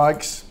Claude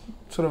likes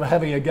sort of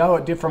having a go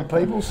at different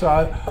people. So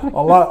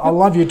I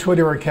love your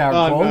Twitter account,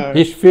 Claude. No.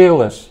 He's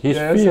fearless.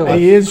 Fearless.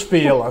 He is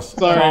fearless.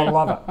 Sorry. I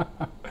love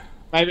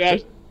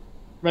it.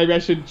 Maybe I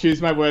should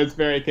choose my words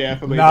very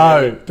carefully.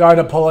 No, don't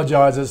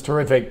apologise. It's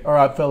terrific. All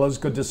right, fellas,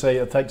 good to see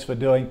you. Thanks for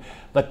doing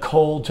the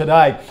call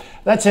today.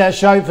 That's our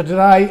show for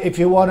today. If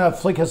you want to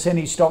flick us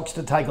any stocks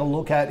to take a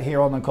look at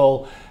here on the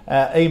call,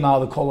 email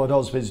the call at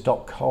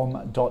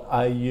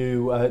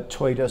ausbiz.com.au,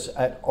 tweet us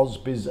at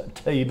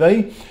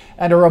ausbiztv.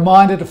 And a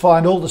reminder to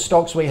find all the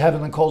stocks we have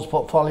in the calls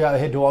portfolio,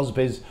 head to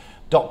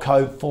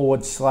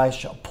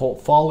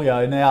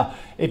ausbiz.co/portfolio. Now,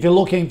 if you're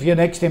looking for your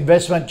next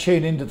investment,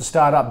 tune into the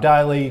Startup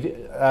Daily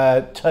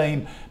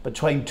team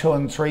between 2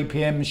 and 3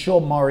 p.m.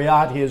 Sean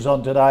Moriarty is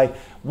on today,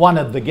 one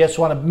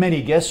of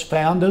many guests,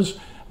 founders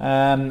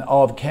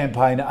of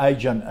Campaign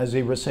Agent, as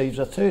he receives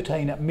a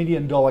 $13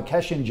 million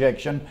cash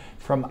injection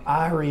from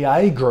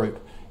REA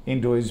Group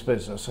into his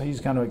business. So he's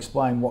going to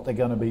explain what they're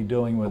going to be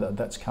doing with it.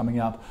 That's coming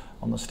up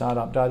on the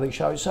Startup Daily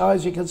Show. So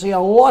as you can see, a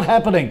lot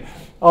happening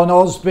on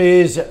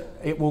AusBiz.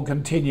 It will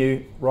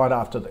continue right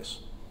after this.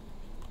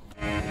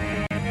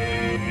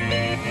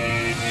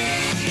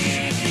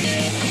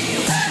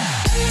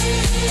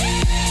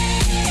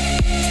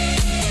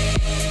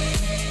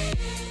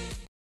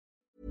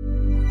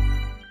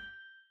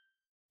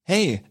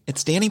 Hey,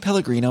 it's Danny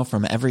Pellegrino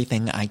from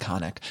Everything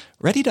Iconic.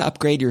 Ready to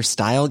upgrade your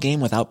style game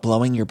without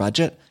blowing your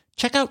budget?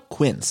 Check out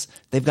Quince.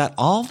 They've got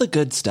all the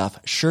good stuff,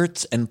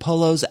 shirts and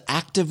polos,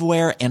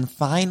 activewear, and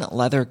fine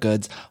leather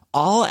goods,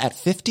 all at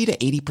 50 to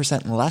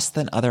 80% less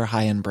than other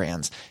high-end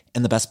brands.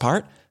 And the best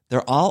part?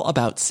 They're all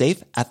about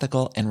safe,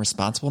 ethical, and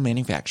responsible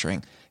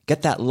manufacturing.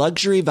 Get that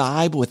luxury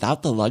vibe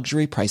without the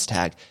luxury price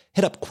tag.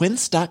 Hit up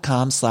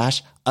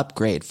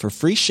quince.com/upgrade for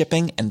free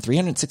shipping and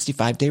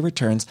 365-day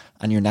returns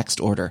on your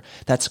next order.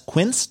 That's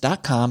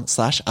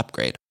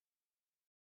quince.com/upgrade.